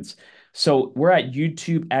appointments. So we're at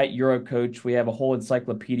YouTube at UroCoach. We have a whole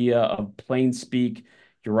encyclopedia of plain speak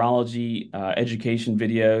urology education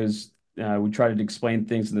videos. We try to explain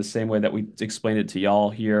things in the same way that we explain it to y'all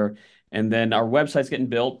here. And then our website's getting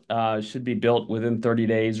built, should be built within 30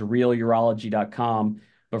 days, realurology.com.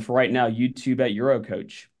 But for right now, YouTube at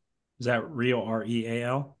UroCoach. Is that real?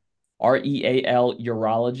 REAL? REAL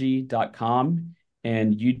urology.com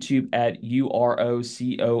and YouTube at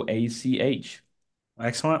UROCOACH.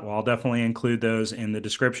 Excellent. Well, I'll definitely include those in the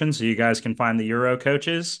description so you guys can find the Euro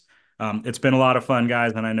coaches. It's been a lot of fun,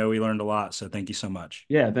 guys, and I know we learned a lot. So thank you so much.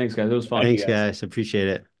 Yeah, thanks, guys. It was fun. Thanks, guys. Appreciate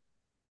it.